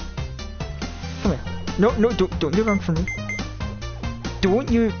 Come here. No, don't you run from me. Don't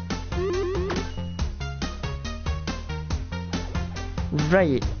you...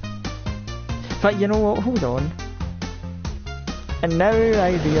 Right. But you know what, hold on. And now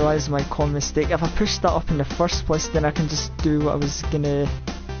I realise my common mistake. If I push that up in the first place, then I can just do what I was gonna...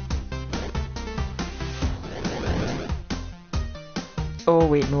 Oh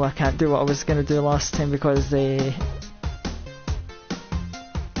wait, no, I can't do what I was gonna do last time because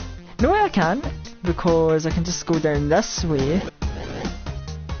No, I can, because I can just go down this way.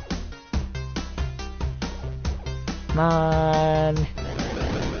 Man,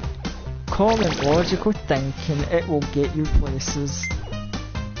 common logical thinking, it will get you places.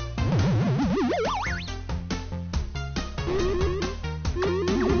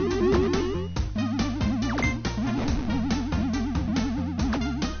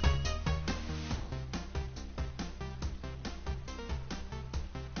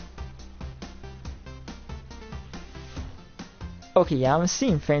 Okay, yeah, I'm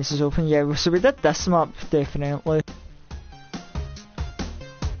seeing fences open, yeah, so we did this map, definitely.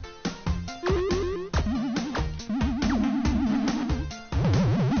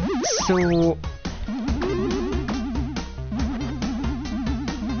 So...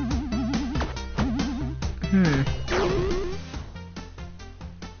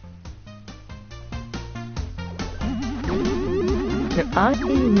 Now, I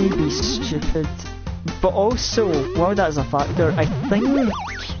may be stupid, but also, while that is a factor, I think...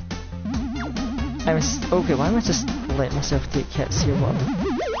 okay, why am I just letting myself take hits here?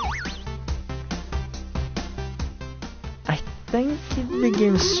 I think the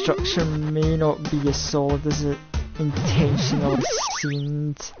game's structure may not be as solid as it intentionally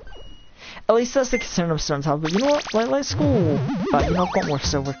seemed. At least that's the concern I'm starting to have, but you know what, let's go back. You know, I've got more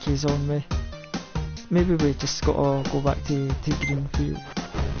silver keys on me. Maybe we just gotta go back to Greenfield.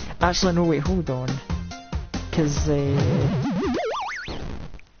 Actually, no, wait, hold on. Cause,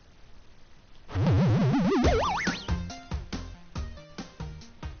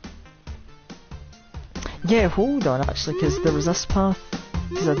 yeah, hold on, actually, cause there was this path,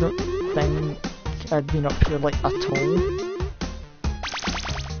 cause I don't think I'd been up here, like, at all.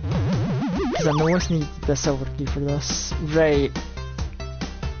 Cause I know I need the silver key for this. Right.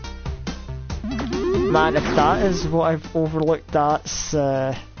 Man, if that is what I've overlooked, that's,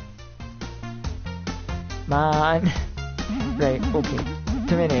 man. Right, okay.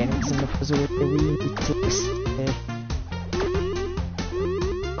 Too many enemies in the puzzle, we need to just,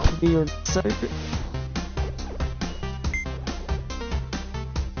 clear this out.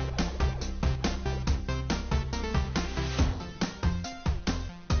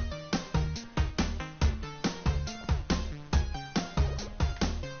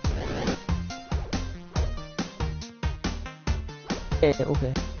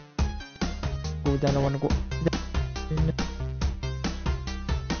 Okay. Oh, then I wanna go down.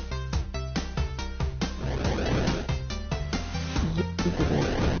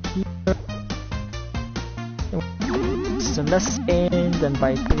 So this end and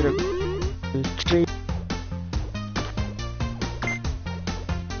by clear out the tree.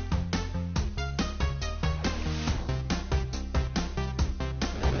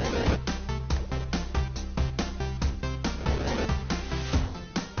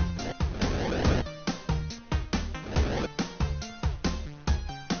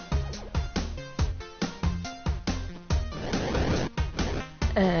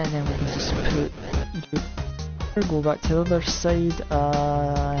 And then we can just put Go back to the other side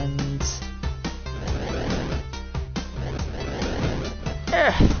and...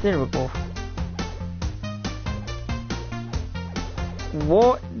 there we go.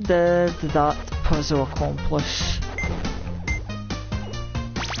 What did that puzzle accomplish?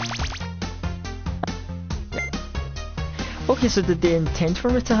 Okay, so did they intend for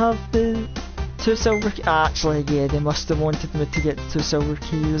me to have the 2 silver keys? Actually, yeah, they must have wanted me to get the 2 silver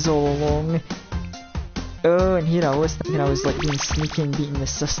keys all along. Oh, and here I was thinking I was like being sneaky and beating the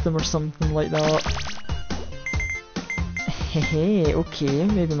system or something like that. Hehe, okay,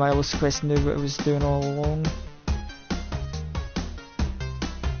 maybe Milo's Quest knew what it was doing all along.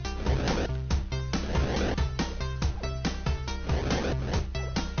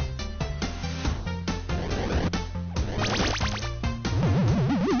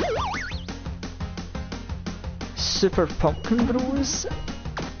 Super Pumpkin Bros.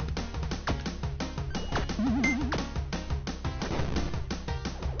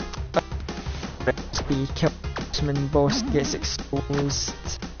 The Scotsman boss gets exposed.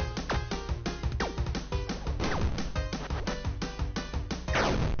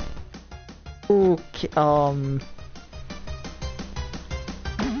 Okay,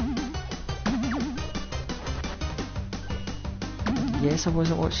 yes, I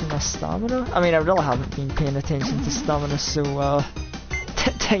wasn't watching my stamina. I mean, I really haven't been paying attention to stamina, so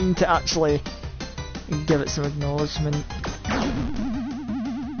time to actually give it some acknowledgement.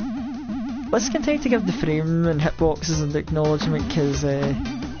 Let's continue to give the frame and hitboxes and acknowledgement because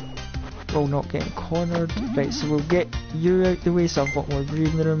we're not getting cornered. Right, so we'll get you out the way so I've got more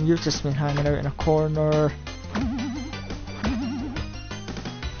breathing room. You've just been hanging out in a corner.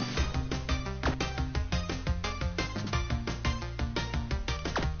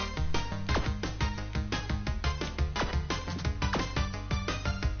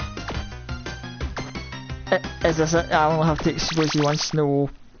 Is this it? I only have to expose you once. No.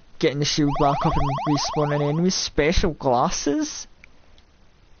 Getting the shield back up and respawning enemies. Special glasses?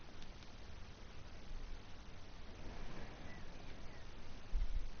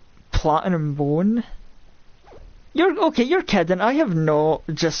 Platinum bone? You're kidding. I have not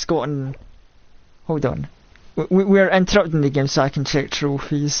just gotten... Hold on. We're interrupting the game so I can check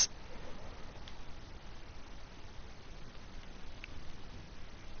trophies.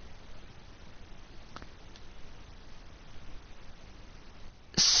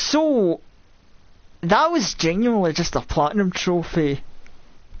 So, that was genuinely just a platinum trophy.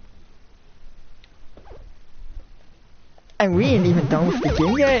 And we ain't even done with the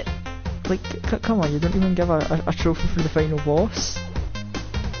game yet. Like, come on, you don't even give a trophy for the final boss?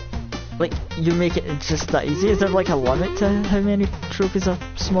 Like, you make it just that easy? Is there like a limit to how many trophies a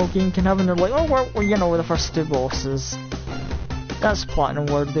small game can have? And they're like, oh, well, you know, we're the first 2 bosses. That's platinum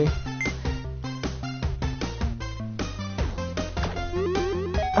worthy.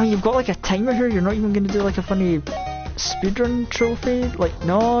 I mean, you've got like a timer here, you're not even going to do like a funny speedrun trophy? Like,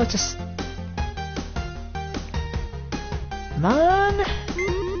 no, just... Man!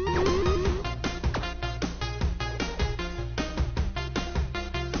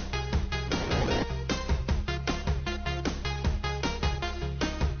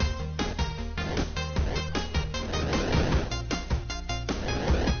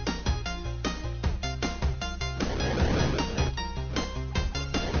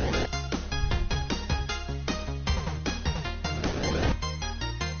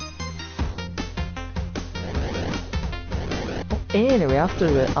 Anyway,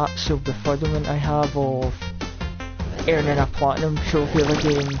 after the actual befuddlement I have of earning a platinum trophy of a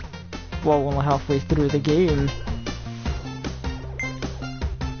game while only halfway through the game,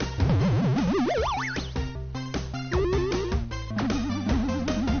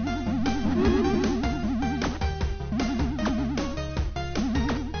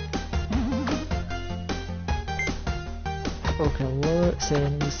 okay, lots of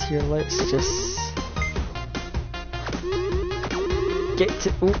enemies here, let's just get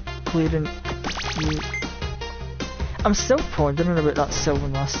to... oh, clearing... I'm still pondering about that Silver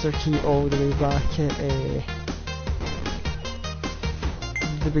Master Key all the way back at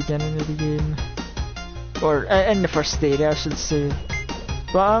the beginning of the game. Or in the first area, I should say.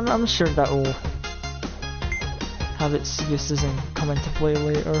 But I'm sure that will have its uses and come into play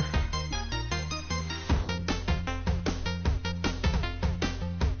later.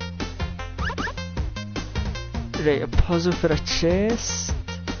 Right, a puzzle for a chest.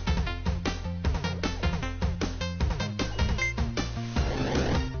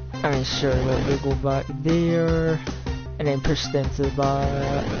 I mean, sure, we'll go back there, and then push them to the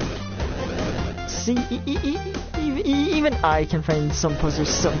back. See, even I can find some puzzles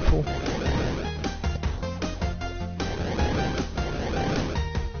simple.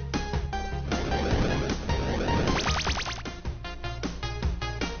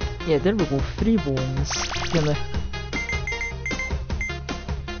 Yeah, there we go, 3 bones. Gimme.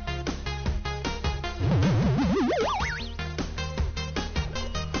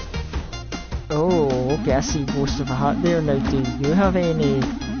 Oh, okay, I see Ghost of a Hat there. Now, do you have any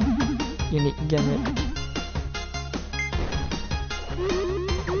unique gimmick?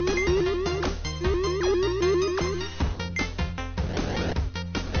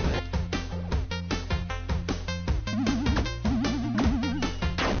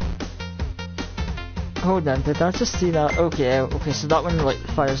 Hold on, did I just see that? Okay, okay, so that one like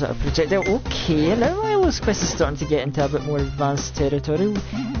fires out a projectile. Okay, now my Lost Quest is starting to get into a bit more advanced territory.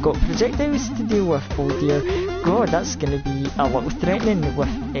 We've got projectiles to deal with, oh dear. God, that's gonna be a little threatening with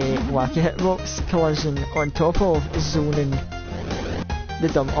a wacky hitbox collision on top of zoning the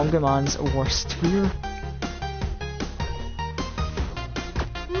dumb Unga Man's worst fear.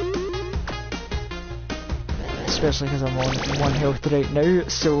 Especially because I'm on 1 health right now.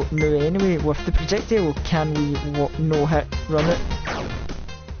 So now anyway, with the projectile, can we no hit run it?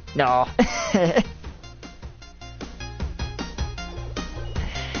 No.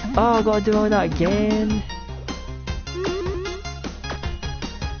 Oh, I gotta do all that again.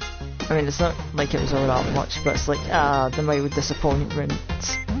 I mean, it's not like it was all that much, but it's like, the mild disappointment.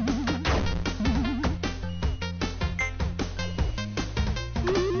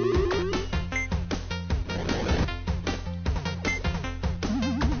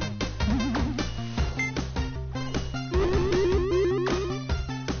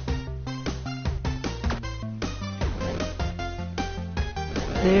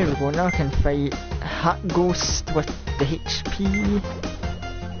 There we go, now I can fight Hat Ghost with the HP.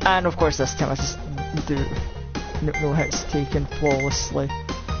 And of course this time I just do no hits taken flawlessly.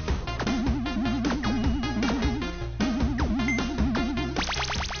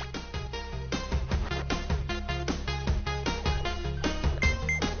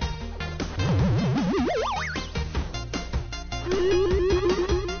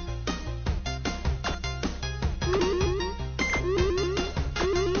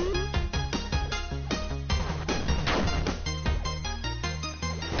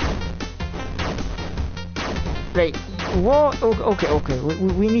 Right, what? Okay,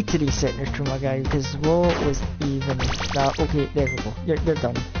 we need to reset this to my guy, because what was even that? Okay, there we go, you're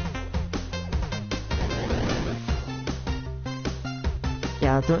done.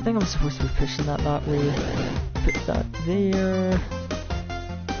 Yeah, I don't think I'm supposed to be pushing that way. Put that there.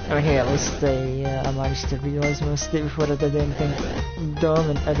 I mean, hey, at least I managed to realise my mistake before I did anything dumb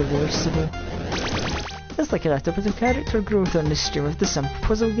and irreversible. It's like a little bit of character growth on the stream of the simple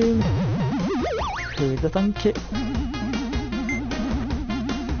puzzle game. Who'd have thunk it?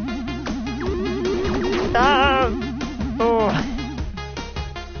 Ah! Oh!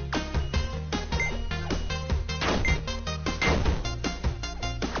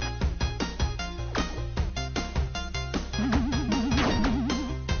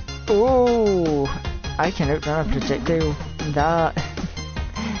 Oh! I can outrun a projectile. That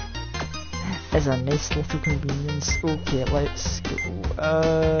is a nice little convenience. Okay, let's go.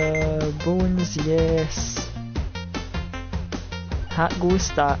 Bones, yes. Hat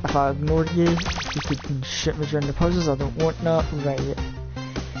Ghost, that if I ignore you, you could shoot me during the puzzles. I don't want that. Right.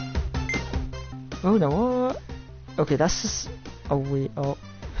 Oh no, what? Okay, that's just a way up.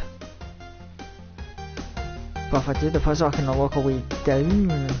 But if I do the puzzle, I can walk a way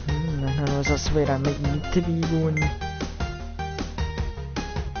down. I know that's where I might need to be going.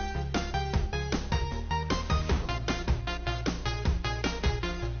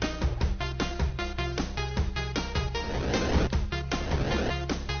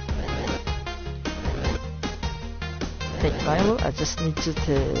 Right, Milo, I just need you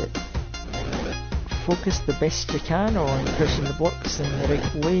to focus the best you can on pushing the blocks in the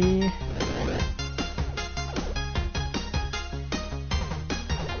right way.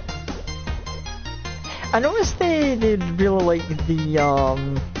 I noticed they really like the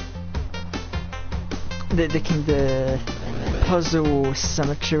kind of puzzle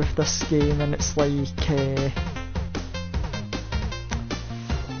symmetry with this game, and it's like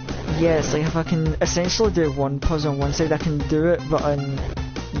yeah, it's like if I can essentially do one puzzle on one side, I can do it, but in,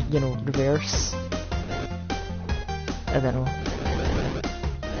 you know, reverse. I don't know.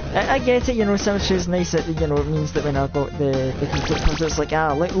 I get it, you know, symmetry is nice, it, you know, it means that when I got the complete puzzle, it's like,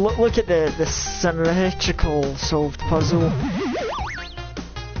 look at the symmetrical solved puzzle.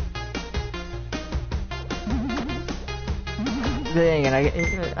 But then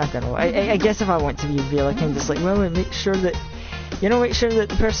again, I don't know, I guess if I want to be real, I can just like, well, make sure that, you know, make sure that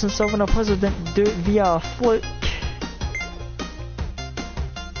the person solving a puzzle didn't do it via a fluke.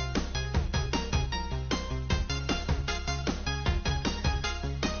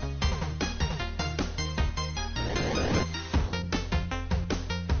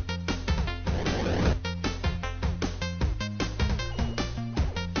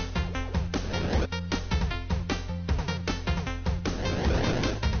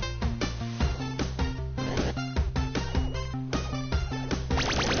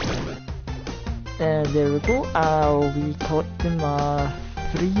 There we go. I'll be collecting my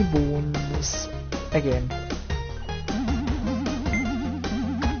 3 bones again.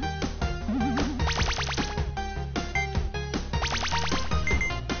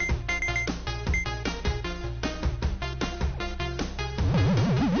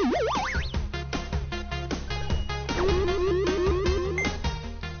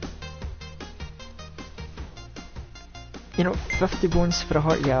 You know, 50 bones for a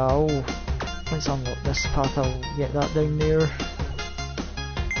heart, yeah, once I unlock this path I'll get that down there.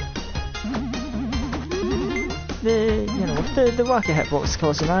 You know, with the wacky hitbox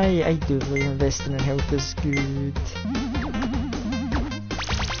causing, I do believe investing in health is good.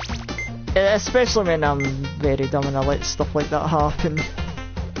 Especially when I'm very dumb and I let stuff like that happen.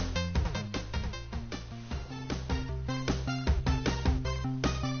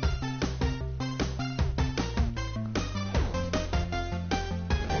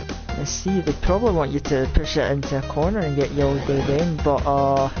 See, they probably want you to push it into a corner and get you all dead end, but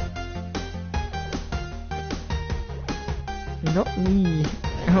not me.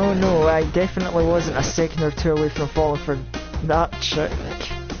 Oh no, I definitely wasn't a second or two away from falling for that trick.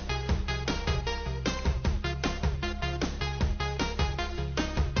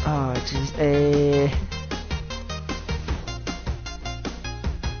 Oh jeez,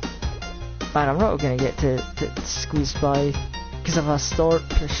 man, I'm not gonna get to squeeze by. Because if I start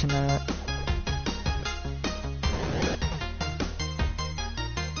pushing it,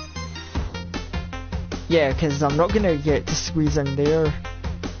 yeah, because I'm not gonna get to squeeze in there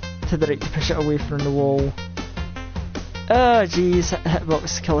to the right to push it away from the wall. Oh jeez,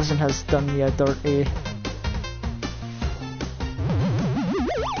 hitbox collision has done me a dirty.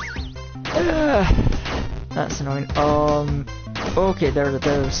 That's annoying. Okay,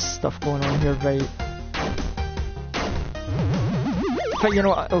 there's stuff going on here, right? But you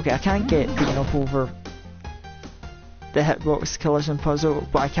know, okay, I can't get beaten up over the hitbox collision puzzle,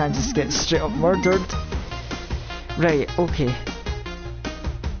 but I can just get straight up murdered. Right, okay.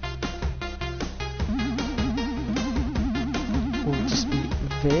 We'll just be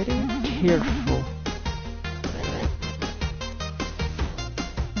very careful.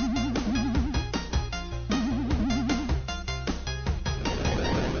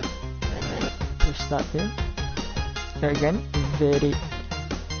 Push that there. There again, very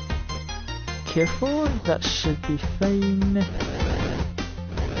careful, that should be fine.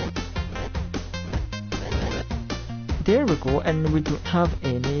 There we go, and we don't have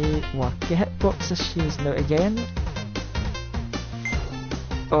any wacky hitbox issues now again.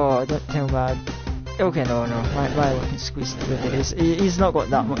 Oh, don't tell me. Okay, no, my luck can squeeze through there. He's not got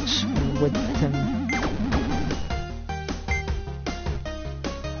that much with him.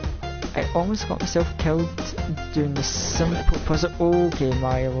 I almost got myself killed doing the simple puzzle. Okay,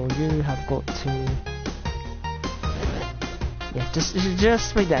 Milo, you have got to... Yeah,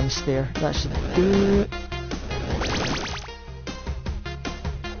 just by the inch there. That should do.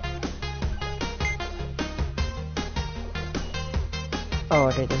 Oh,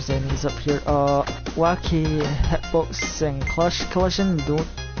 right, there's enemies up here. Wacky hitbox and clash collision, don't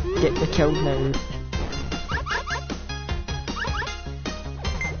get me killed now.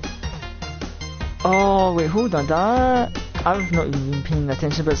 Oh wait, hold on, that... I've not even been paying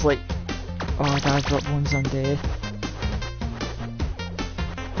attention, but it's like... Oh, that drop bones on death.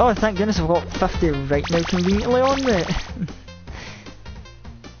 Oh, thank goodness I've got 50 right now conveniently on it.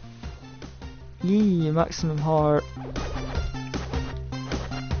 Yee, maximum heart.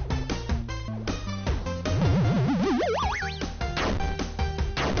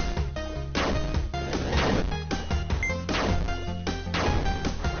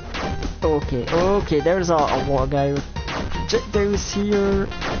 Okay, there's a lot of guy with projectiles here.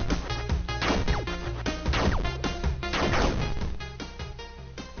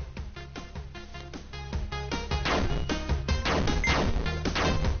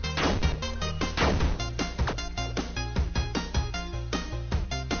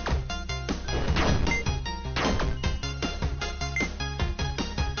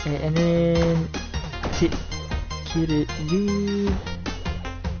 And then take care of you.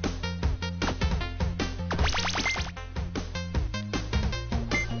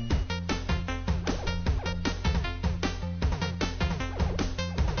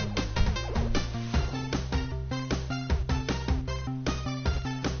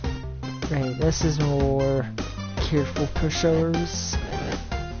 Right, this is more careful pushers.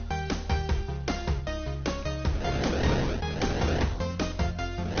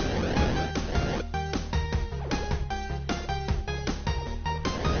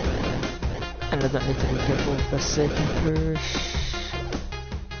 And I don't need to be careful with the second push.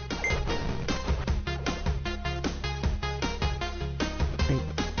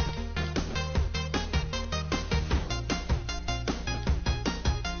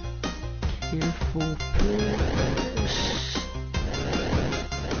 Careful push.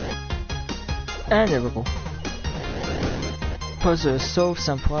 And there we go. Puzzle is so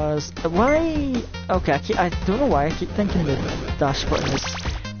simple as... Why? Okay, I don't know why I keep thinking the dash button is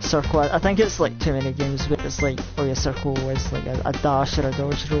circle. I think it's like too many games, but it's like, oh yeah, circle is like a dash or a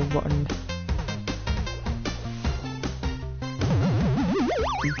dodge roll button.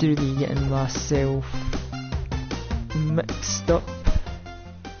 Really getting myself mixed up.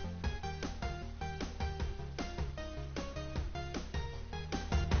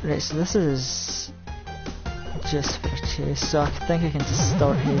 Right, so this is just for a chase, so I think I can just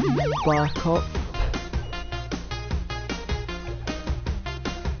start heading back up.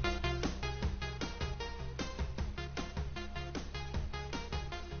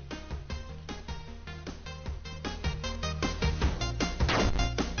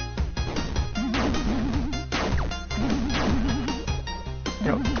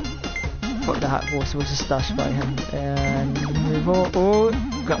 Fuck the hat boss, we'll just dash by him and move on. Oh,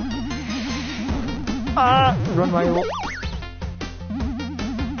 go. Ah, run Milo.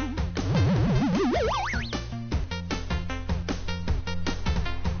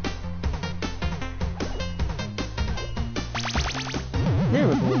 There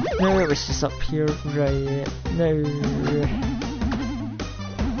we go. Now it was just up here, right now.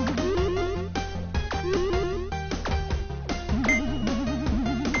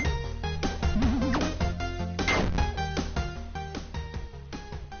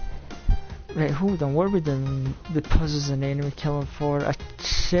 Right, hold on, what are we doing the puzzles and enemy killing for? A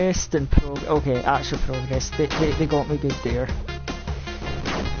chest and okay, actual progress. They got me good there.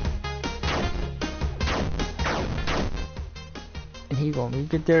 And he got me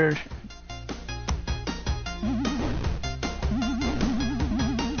good there.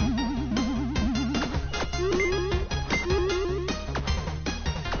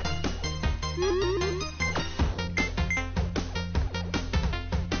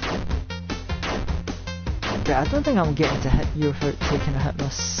 I don't think I'm getting to hit you without taking a hit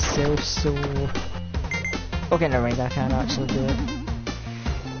myself, so... Okay, never mind, I can actually do it.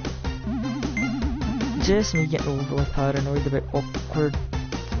 Just me getting overly paranoid about awkward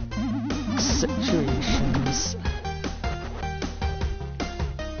situations.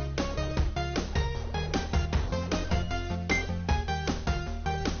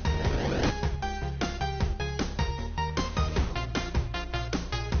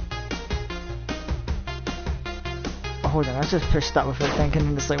 Hold on, I just pushed that without thinking,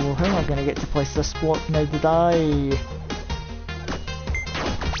 and it's like, well, how am I going to get to place this block now? Did I?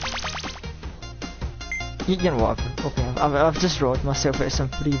 You know what? Okay, I've just robbed myself out of some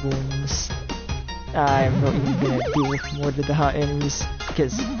free bones. I'm not even going to deal with more of the hat enemies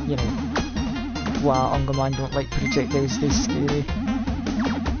because, you know, wow, Ungaman don't like projectiles, they're scary.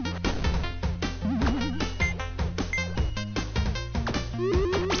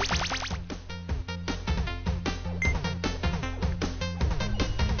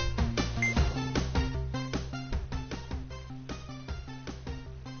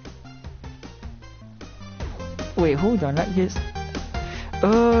 Wait, hold on, that gets...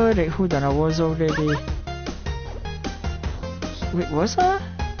 Oh, right, hold on, I was already... Wait, was I?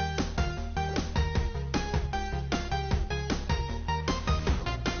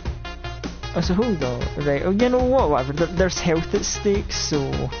 Oh, so hold on, right, oh, you know what, whatever, there's health at stake, so...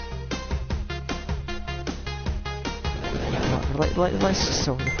 Yeah, whatever, let's just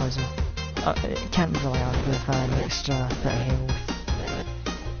solve the puzzle. It can't really add with an extra bit of health.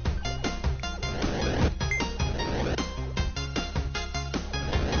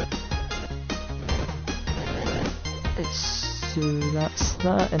 So that's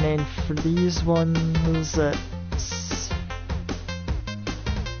that, and then for these ones, it's...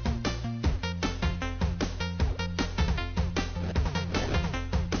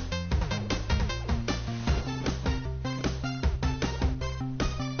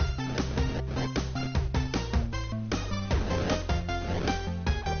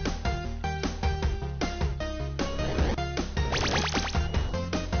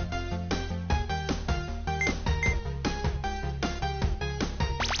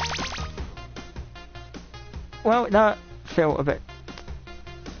 Well, that felt a bit...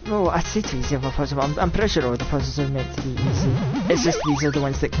 Well, I'd say too easy of a puzzle, but I'm pretty sure all the puzzles are meant to be easy. It's just these are the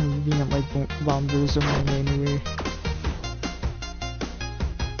ones that conveniently don't bamboozle me anyway.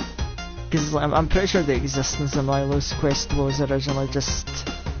 Because I'm pretty sure the existence of Milo's Quest was originally just...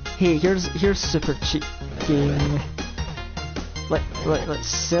 Hey, here's super cheap game. Let's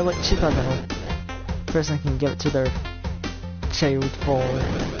sell it cheap, I don't know. Person can give it to their child for...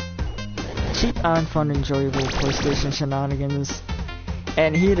 cheap and fun, enjoyable PlayStation shenanigans.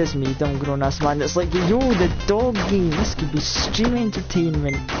 And here is me, dumb grown ass man, it's like, yo, the dog game, this could be stream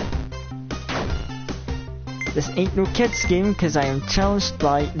entertainment. This ain't no kids game, cause I am challenged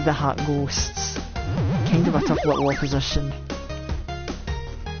by the hat ghosts. Kind of a tough little opposition.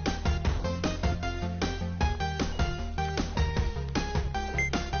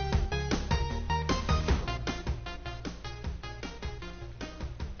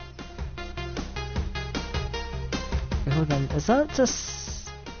 Hold on, is that just...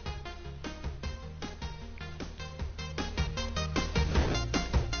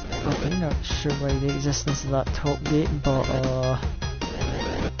 I'm not sure why the existence of that top gate, but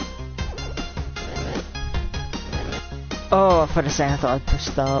oh, for a second I thought I'd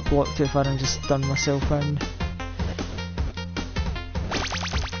pushed that block too far and just done myself in.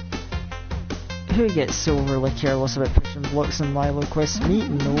 Who gets so overly careless about pushing blocks in Milo Quest? Me?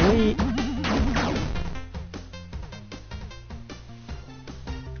 No way.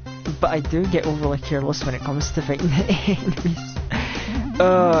 But I do get overly careless when it comes to fighting the enemies.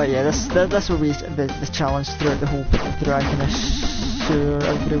 Oh yeah, this will be the challenge throughout the whole playthrough, I can assure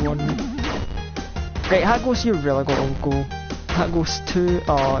everyone. Right, Hat Ghost, you really got to go. Hat Ghost 2,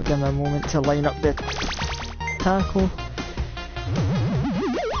 oh, give me a moment to line up the tackle.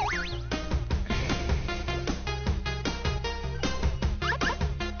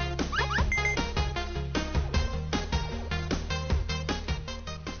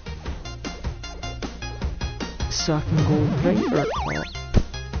 So I can go right or up.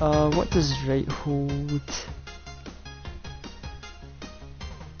 What does right hold?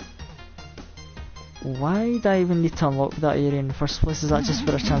 Why do I even need to unlock that area in the first place? Is that just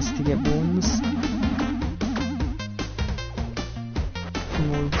for a chance to get bones?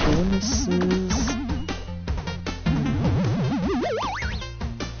 More bonuses.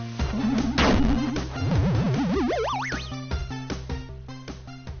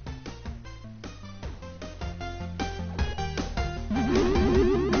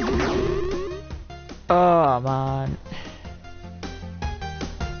 Oh man.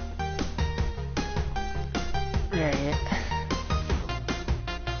 Right.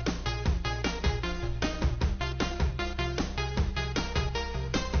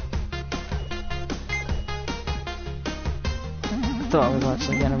 Thought I was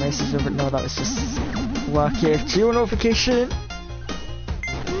actually getting a message, but no, that was just wacky FGO notification.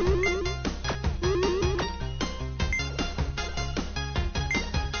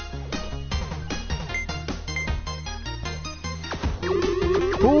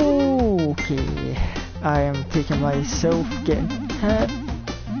 Okay, I am taking myself getting hit.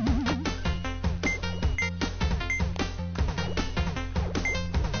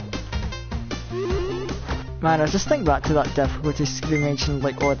 Man, I just think back to that difficulty screen mentioned,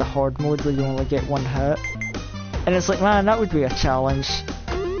 like, or the hard mode where you only get one hit. And it's like, man, that would be a challenge.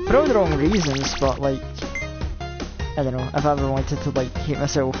 For all the wrong reasons, but like, I don't know, if I ever wanted to like hate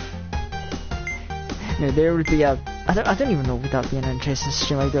myself. You know, there would be a, I don't even know, would that be an interesting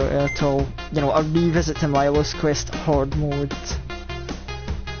stream idea at all? You know, a revisit to Milo's Quest hard mode.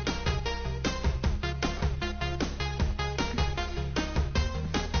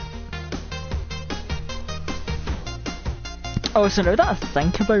 Oh, so now that I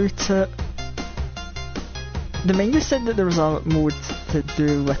think about it, the menu said that there was a mode to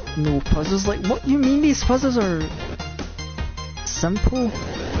do with no puzzles. Like, what do you mean these puzzles are simple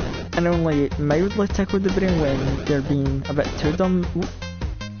and only mildly tickle the brain when they're being a bit too dumb?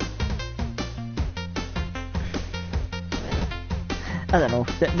 I don't know,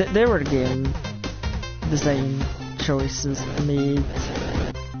 there were game design choices made.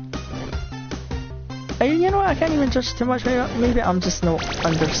 You know what, I can't even judge too much, maybe I'm just not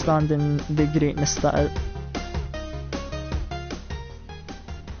understanding the greatness that it...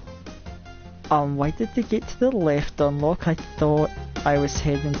 Why did they get to the left unlock? I thought I was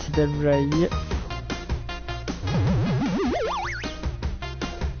heading to the right.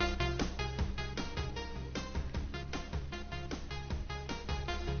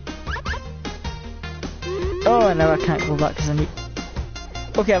 Oh, now I can't go back because I need...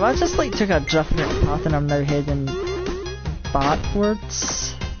 Okay, if I just like took a different path and I'm now heading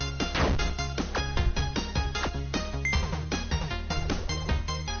backwards.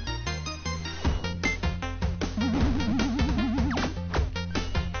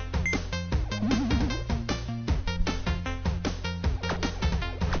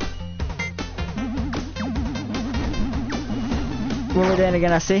 Well, then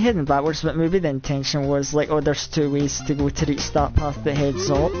again, I say heading backwards, but maybe the intention was like, oh, there's two ways to go to reach that path that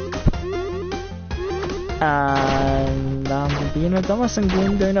heads up. And I'm being a dumbass and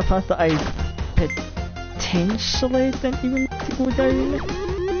going down a path that I potentially didn't even need to go down.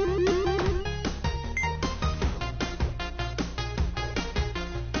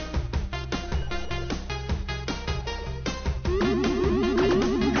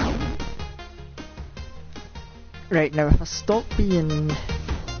 Right, now if I stop being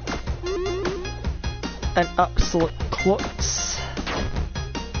an absolute klutz,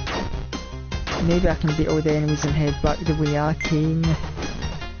 maybe I can beat all the enemies and head back the way I came.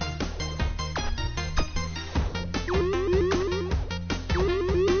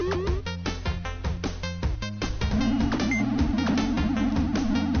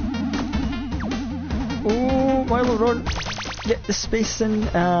 Oh, Milo, run! Get the space in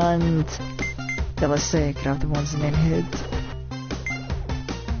and... yeah, let's grab the ones and then head.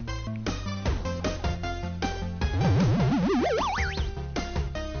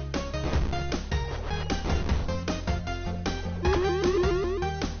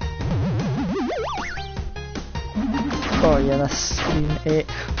 Oh yeah, that's screen 8.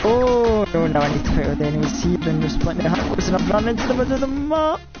 Oh no, now I need to fight with the enemies here and there's plenty of hackers and I've run into the middle of the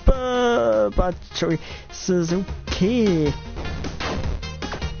map. Bad choices, okay.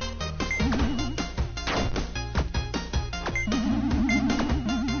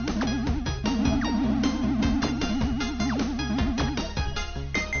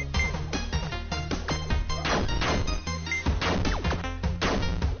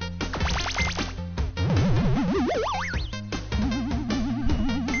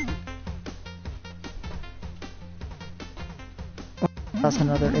 That's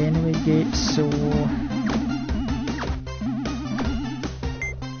another enemy gate, so...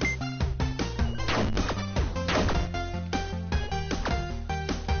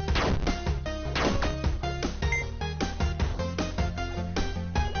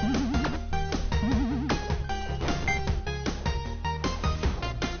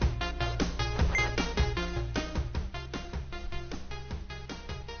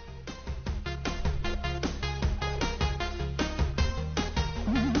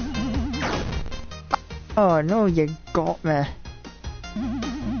 oh no, you got me.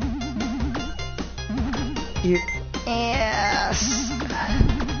 You ass.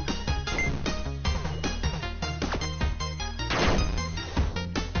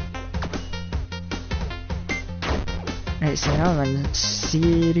 Right, so now I'm in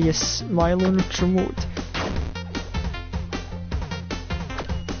serious Milo neutral mode.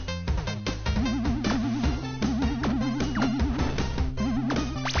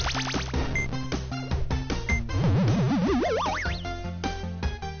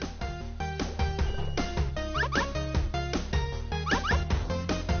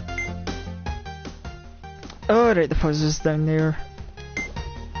 Oh right, the puzzle's down there.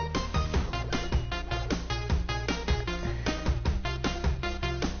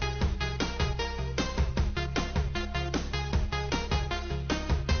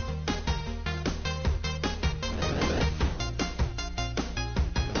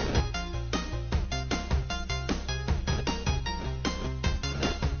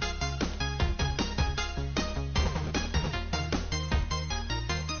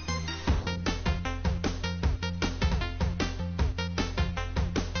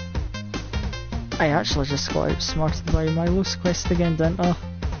 I actually just got outsmarted by Milo's quest again, didn't I?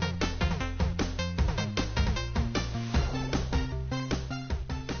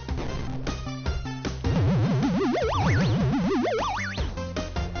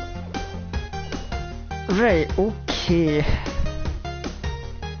 Right, okay.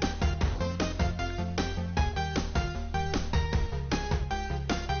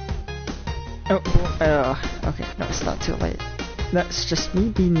 Okay, no, it's not too late. That's just me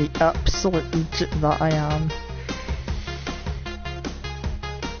being the absolute idiot that I am.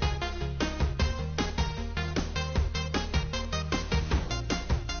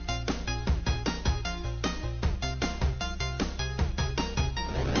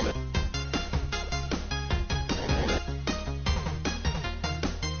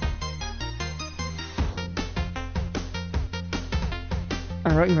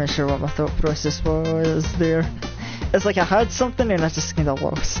 I'm not even sure what my thought process was there. It's like I had something and I just kinda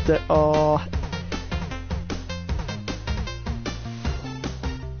lost it. Oh.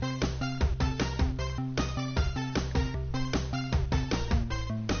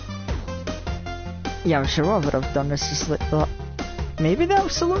 Yeah, I'm sure what I would have done is just like that. Maybe the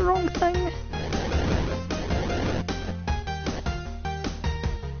absolute wrong thing?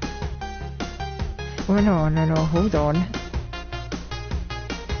 Oh no, hold on.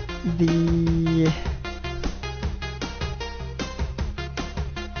 The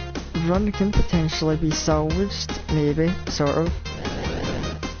run can potentially be salvaged, maybe, sort of.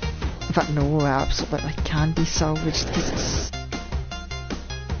 But no, absolutely can be salvaged because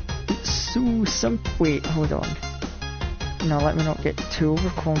it's so simple. Wait, hold on. No, let me not get too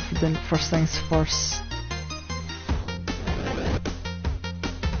overconfident. First things first.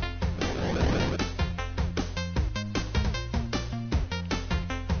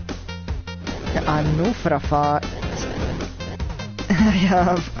 I know for a fact I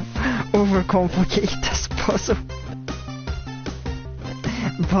have overcomplicated this puzzle.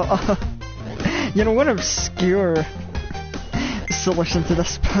 But, you know, one obscure solution to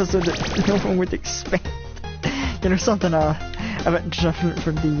this puzzle that no one would expect. You know, something a bit different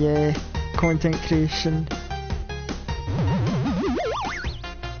for the content creation.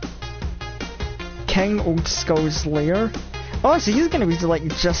 King Old Skull's lair. Oh, so he's gonna be like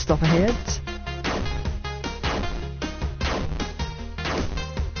just up ahead.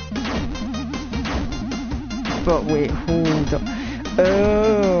 But wait, hold on.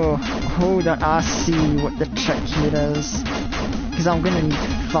 Oh, hold on, I see what the trick here is. Because I'm gonna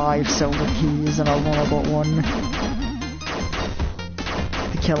need 5 silver keys and I've only got 1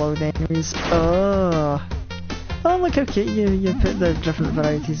 to kill all the enemies. Oh, look how cute you put the different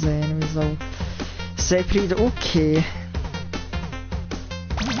varieties of enemies all separated. Okay.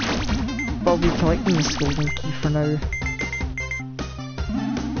 But I'll be collecting this golden key for now.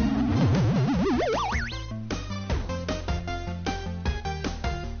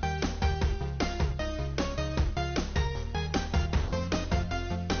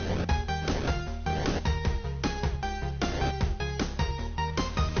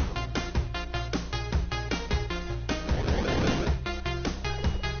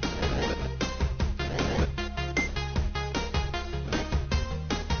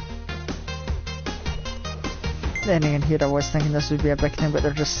 Then again, here I was thinking this would be a big thing, but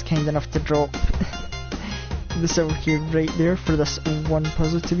they're just kind enough to drop the silver key right there for this one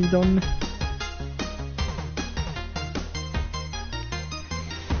puzzle to be done.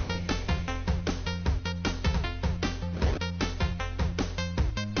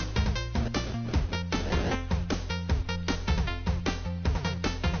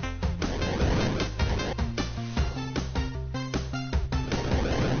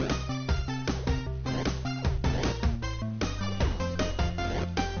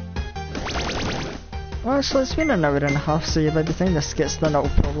 Well, actually, it's been an hour and a half, so yeah, by the time this gets done, it'll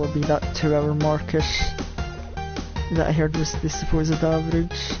probably be that 2-hour markish that I heard was the supposed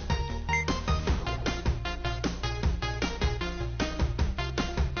average.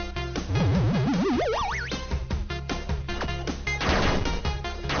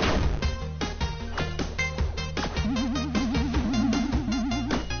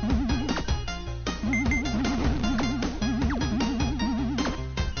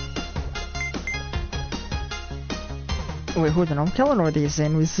 Wait, hold on, I'm killing all these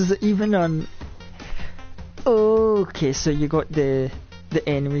enemies. Is it even on... Okay, so you got the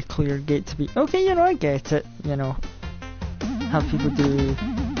enemy clear gate to be... Okay, you know, I get it, you know. Have people do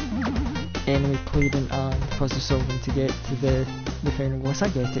enemy clearing and puzzle solving to get to the final boss. I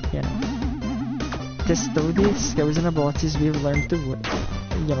get it, you know. There's still the skills and abilities we've learned to,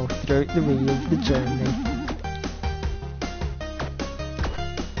 you know, throughout the way of the journey.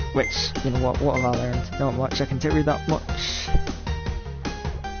 Which, you know, what have I learned? Not much, I can tell you that much.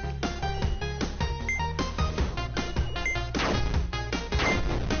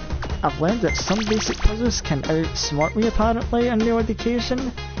 I've learned that some basic puzzles can outsmart me apparently on the odd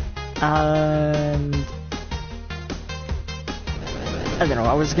occasion, and I don't know,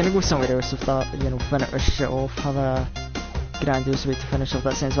 I was gonna go somewhere else with that, you know, finish shit off, have a grandiose way to finish off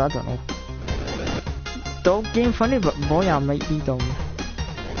that sentence, but I don't know. Dog game funny, but boy, I might be dumb.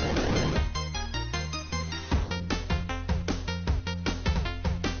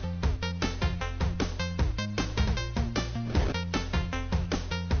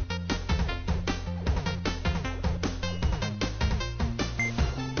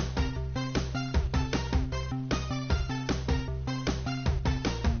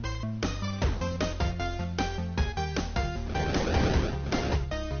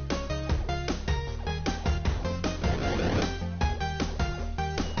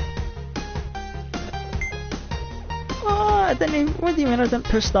 What do you mean I didn't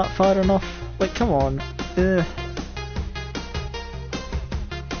push that far enough? Like, come on. Ugh.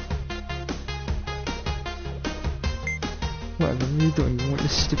 Whatever, you don't even want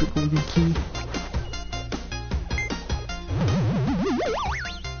this stupid golden key.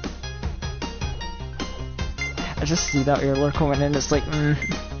 I just see that earlier coming in, it's like,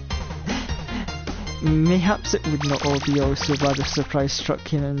 Mayhaps it would not all be all so bad if Surprise Truck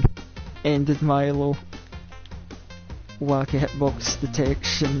came and ended Milo. wacky hitbox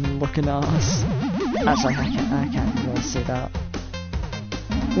detection looking ass. Actually, I can't really say that.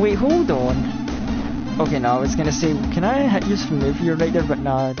 Wait, hold on. Okay, no, I was gonna say, can I hit you from if you're right there, but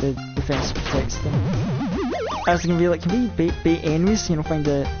nah, the defense protects them. I was gonna be like, can we bait enemies, you know, find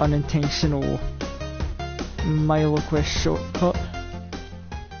the unintentional Milo Quest shortcut?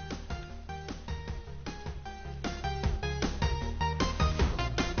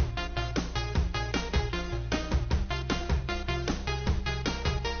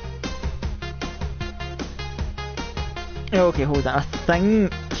 Okay, hold on. I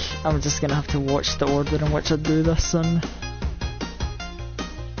think I'm just gonna have to watch the order in which I do this in.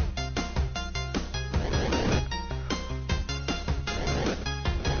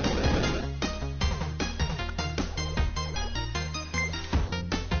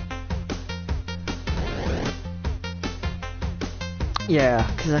 Yeah,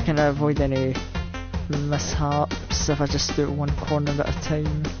 because I can avoid any mishaps if I just do it one corner at a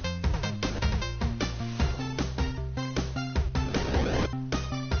time.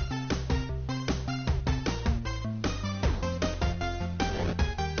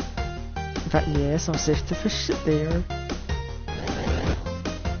 In fact, yes, I'm safe to fish it there.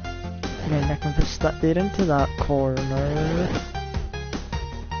 And then I can fish that there into that corner.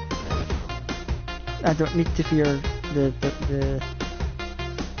 I don't need to fear the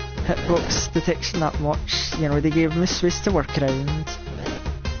hitbox detection that much. You know, they gave me space to work around.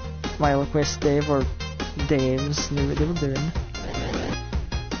 Milo Quest dev or devs knew what they were doing.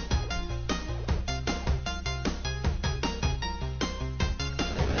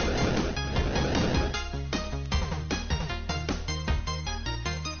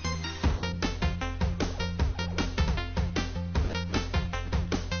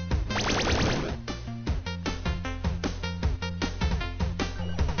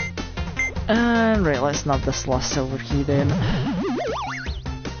 And right, let's nab this last silver key then.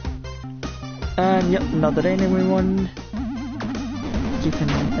 And yep, another enemy one. Keeping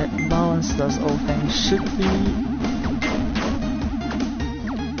it balanced as all things should be.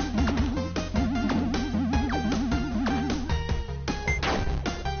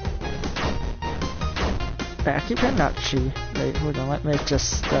 Right, I keep hitting that tree. Right, hold on, let me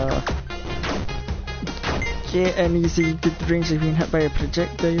just get an easy good range of being hit by a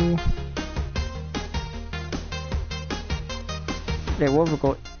projectile. Right, what have we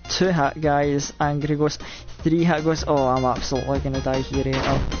got? 2 hat guys, angry ghost, 3 hat ghosts. Oh, I'm absolutely gonna die here, ain't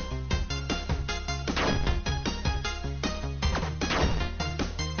I?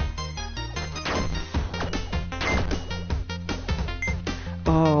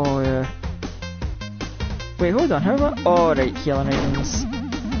 Oh, yeah. Wait, hold on, how about? Oh, right, healing items.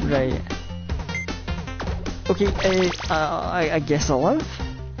 Right. Okay, I guess I'll live.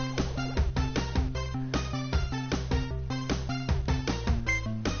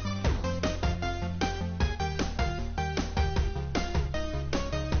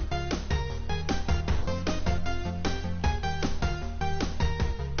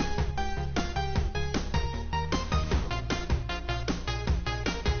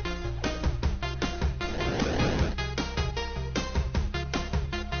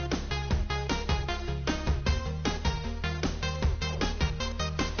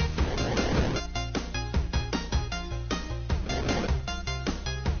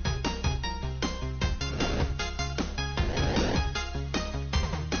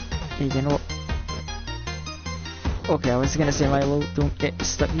 You know. Okay, I was gonna say Milo, don't get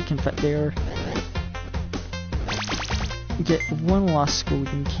stuck, you can fit there. Get one last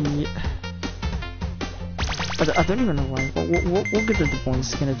golden key. I don't even know why. What good are the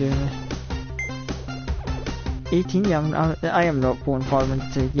bones gonna do me? 18, yeah, I am not bone farming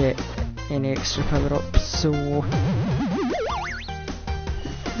to get any extra power ups, so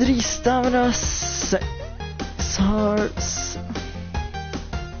 3 stamina, 6 hearts.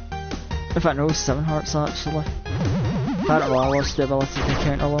 In fact, no, 7 hearts actually. Apparently I lost the ability to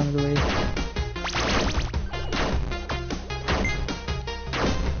count along the way.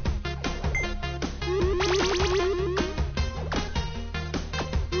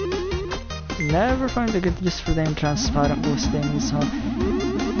 Never found a good use for them transparent ghost enemies, huh?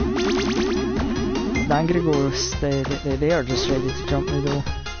 The angry ghosts, they are just ready to jump me though.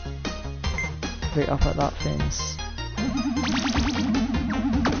 Right up at that fence.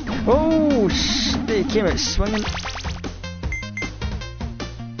 Oh, they came out swinging.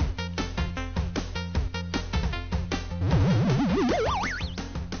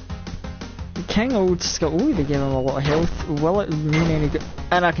 King Old Skull. Oh, they gave him a lot of health. Will it mean any good?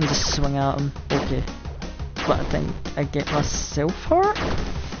 And I can just swing at him. Okay. But I think I get myself hurt.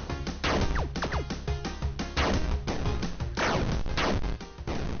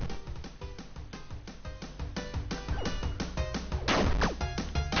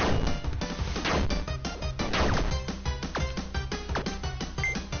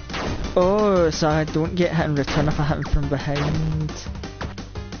 Oh, so I don't get hit in return if I hit him from behind.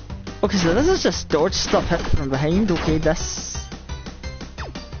 Okay, so this is just dodge stuff hit from behind. Okay, this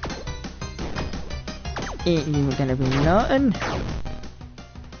ain't even gonna be nothing.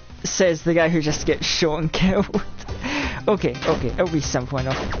 Says the guy who just gets shot and killed. Okay, it'll be simple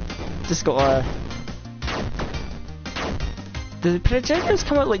enough. Just gotta... Do the projectiles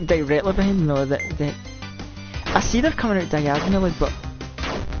come out like directly behind? No, I see they're coming out diagonally, but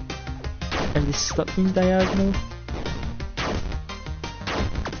are they stuck being diagonal?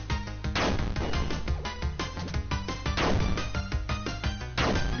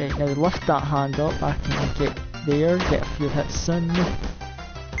 Right, now lift that hand up, I can get there, get a few hits in.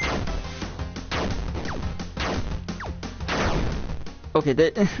 Okay,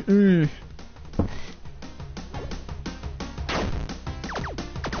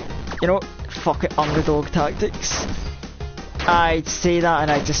 You know what? Fuck it, underdog tactics. I'd say that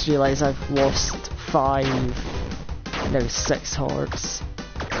and I just realised I've lost 5, now 6 hearts.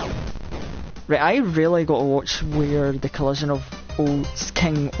 Right, I really gotta watch where the collision of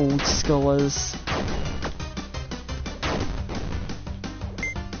King Old Skull is.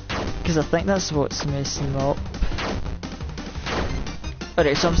 Because I think that's what's messing up.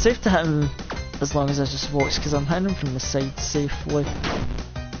 Alright, so I'm safe to hit him as long as I just watch, because I'm hitting him from the side safely.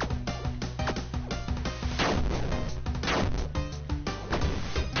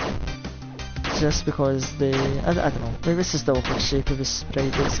 Just because I don't know, maybe it's just the awkward shape of his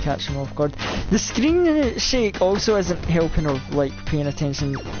sprite that's catching him off guard. The screen shake also isn't helping or like paying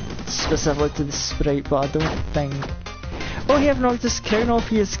attention specifically to the sprite, but I don't think... Oh, he have knocked his crown off,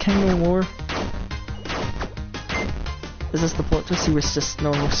 he is king no more. Is this the plot twist? He was just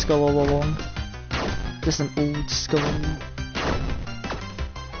normal Skull all along. Just an old Skull.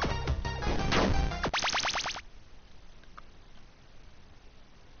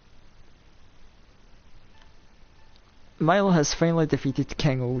 Milo has finally defeated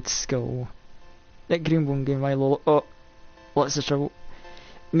King Old Skull. That green bone game, Milo. Oh, lots of trouble.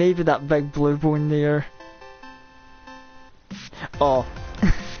 Maybe that big blue bone there. Oh.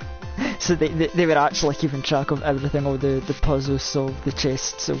 So they were actually keeping track of everything, all the puzzles solved, the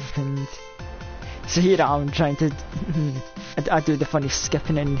chests opened. So here I am trying to... I do the funny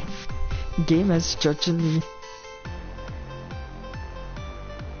skipping and game is judging me.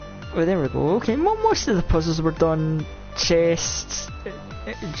 Oh, there we go. Okay, most of the puzzles were done. Chests,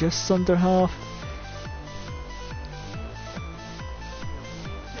 just under half.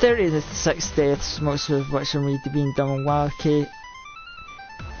 36 deaths, most of which are made to being dumb and wacky.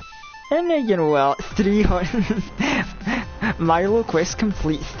 And you know what, 300... Milo quest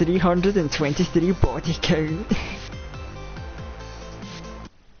complete, 323 body count.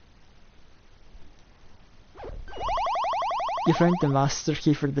 You found the master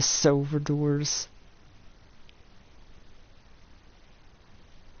key for the silver doors.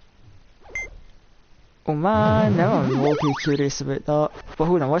 Oh man, now I'm low-key curious about that. But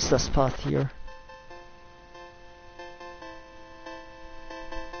hold on, what's this path here?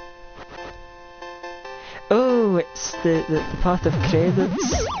 Oh, it's the path of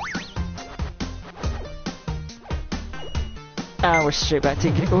credits. Ah, we're straight back to...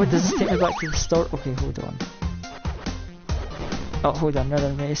 Oh, does this take me back to the start? Okay, hold on. Oh, hold on,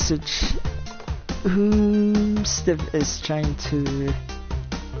 another message. Steve is trying to...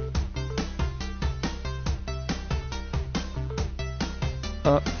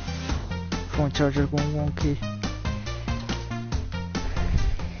 Oh, phone charger going wonky.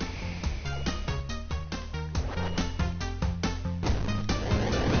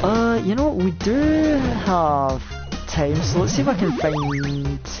 You know what, we do have time, so let's see if I can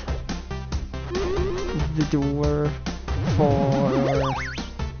find the door for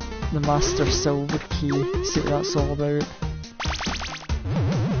the Master Silver Key, see what that's all about.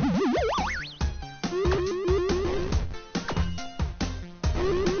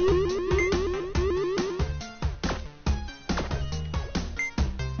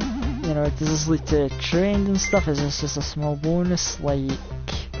 You know, does this lead to a trend and stuff? Is this just a small bonus? Like,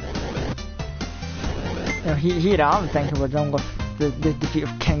 you know, here I'm thinking we're done with the defeat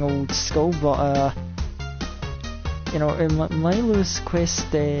of King Old Skull, but you know, in Milo's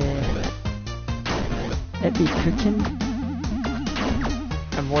quest, it'd be cooking,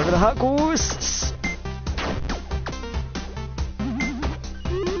 and wherever the hat goes.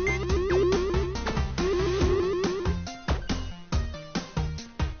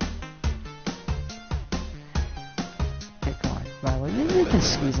 Hey, come on, Milo, you can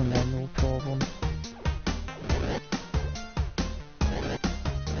squeeze in there, no problem.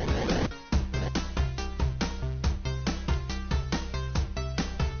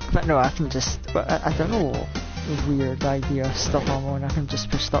 But no, I can just, I don't know what weird idea stuff I'm on, I can just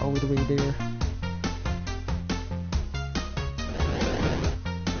push that all the way there.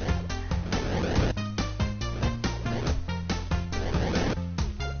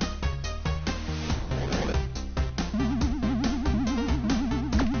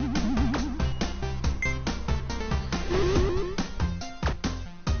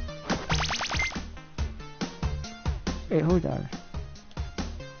 Wait, hold on.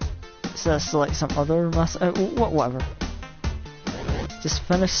 So select some other whatever. Just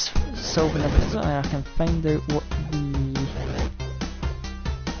finish solving the puzzle and I can find out what the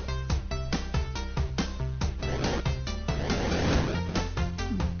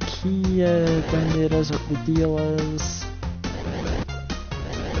key down there is, what the deal is.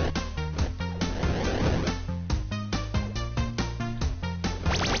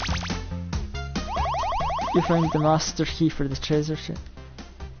 You found the master key for the treasure chest.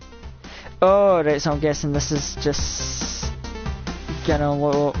 Oh, right, so I'm guessing this is just gonna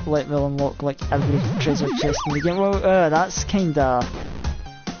let me unlock like every treasure chest in the game. Well, that's kinda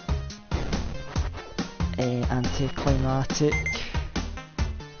anticlimactic.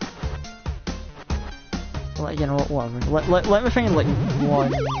 Like, you know what, whatever. Let me find like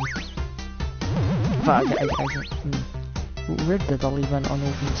one. Where did I leave an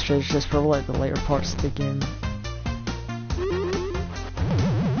unopened treasure chest? Probably like the later parts of the game.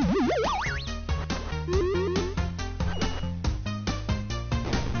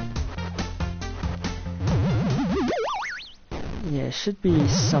 Yeah, it should be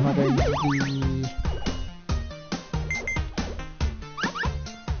somewhere around the...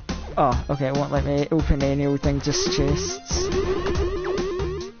 Oh, okay, it won't let me open any old thing, just chests.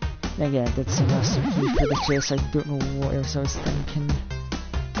 Again, I did see master key for the chest, I don't know what else I was thinking.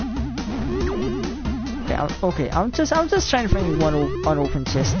 Okay, I'm just trying to find one unopened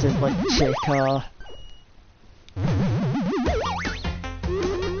chest to like check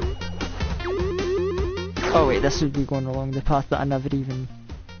Oh wait, this would be going along the path that I never even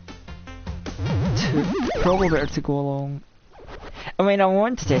took. Probably better to go along. I mean, I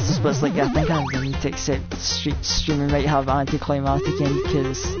want to test this, but it's like, I think I'm going to need to accept streaming might have anticlimactic end,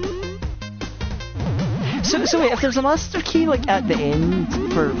 because... So wait, if there's a master key like at the end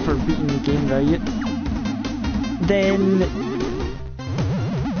for beating the game, right? Then...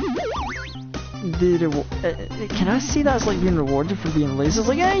 can I see that as like being rewarded for being lazy? It's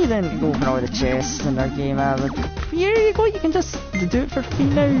like, yeah, you didn't open all the chests in our game. Here you go, you can just do it for free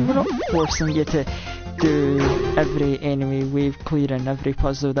now. We're not forcing you to do every enemy wave clear and every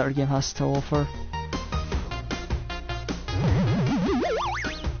puzzle that our game has to offer.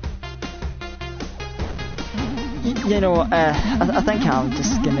 You know, I think I'm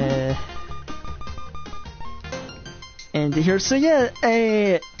just gonna end it here. So yeah,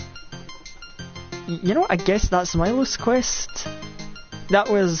 you know, I guess that's Milo's quest. That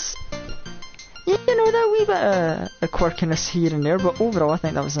was, you know, that wee bit of quirkiness here and there, but overall I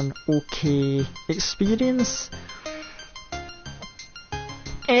think that was an okay experience.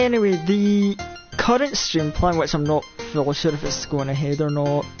 Anyway, the current stream plan, which I'm not fully sure if it's going ahead or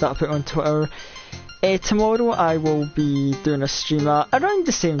not, that I put on Twitter, tomorrow I will be doing a stream at around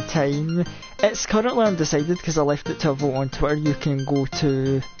the same time. It's currently undecided because I left it to a vote on Twitter. You can go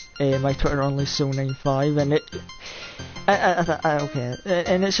to my Twitter on Lucio95 and it okay,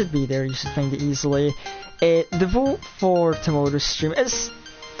 and it should be there, you should find it easily. The vote for tomorrow's stream is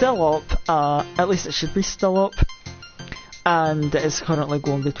still up, at least it should be still up, and it is currently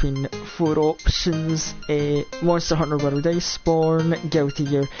going between 4 options: Monster Hunter World Iceborne, Guilty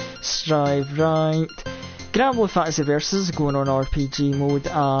Gear Strive Ranked, Grand Blue Fantasy Versus going on RPG mode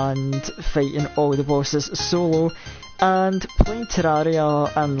and fighting all the bosses solo, and playing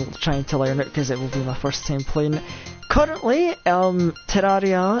Terraria and trying to learn it because it will be my first time playing. Currently,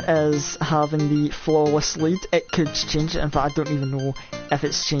 Terraria is having the flawless lead. It could change, in fact I don't even know if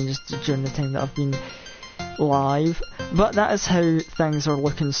it's changed during the time that I've been live, but that is how things are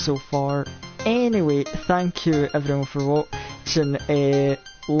looking so far. Anyway, thank you everyone for watching.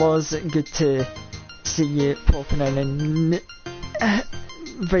 Loz, good to see you popping in and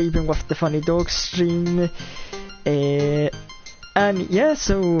vibing with the Funny Dog stream. And yeah,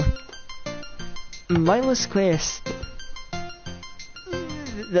 so Milo's quest,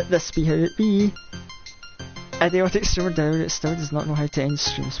 this be how it be. Idiotic streamer down, it still does not know how to end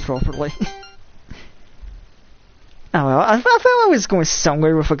streams properly. Oh well, I felt I was going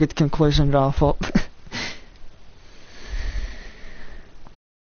somewhere with a good conclusion wrap up.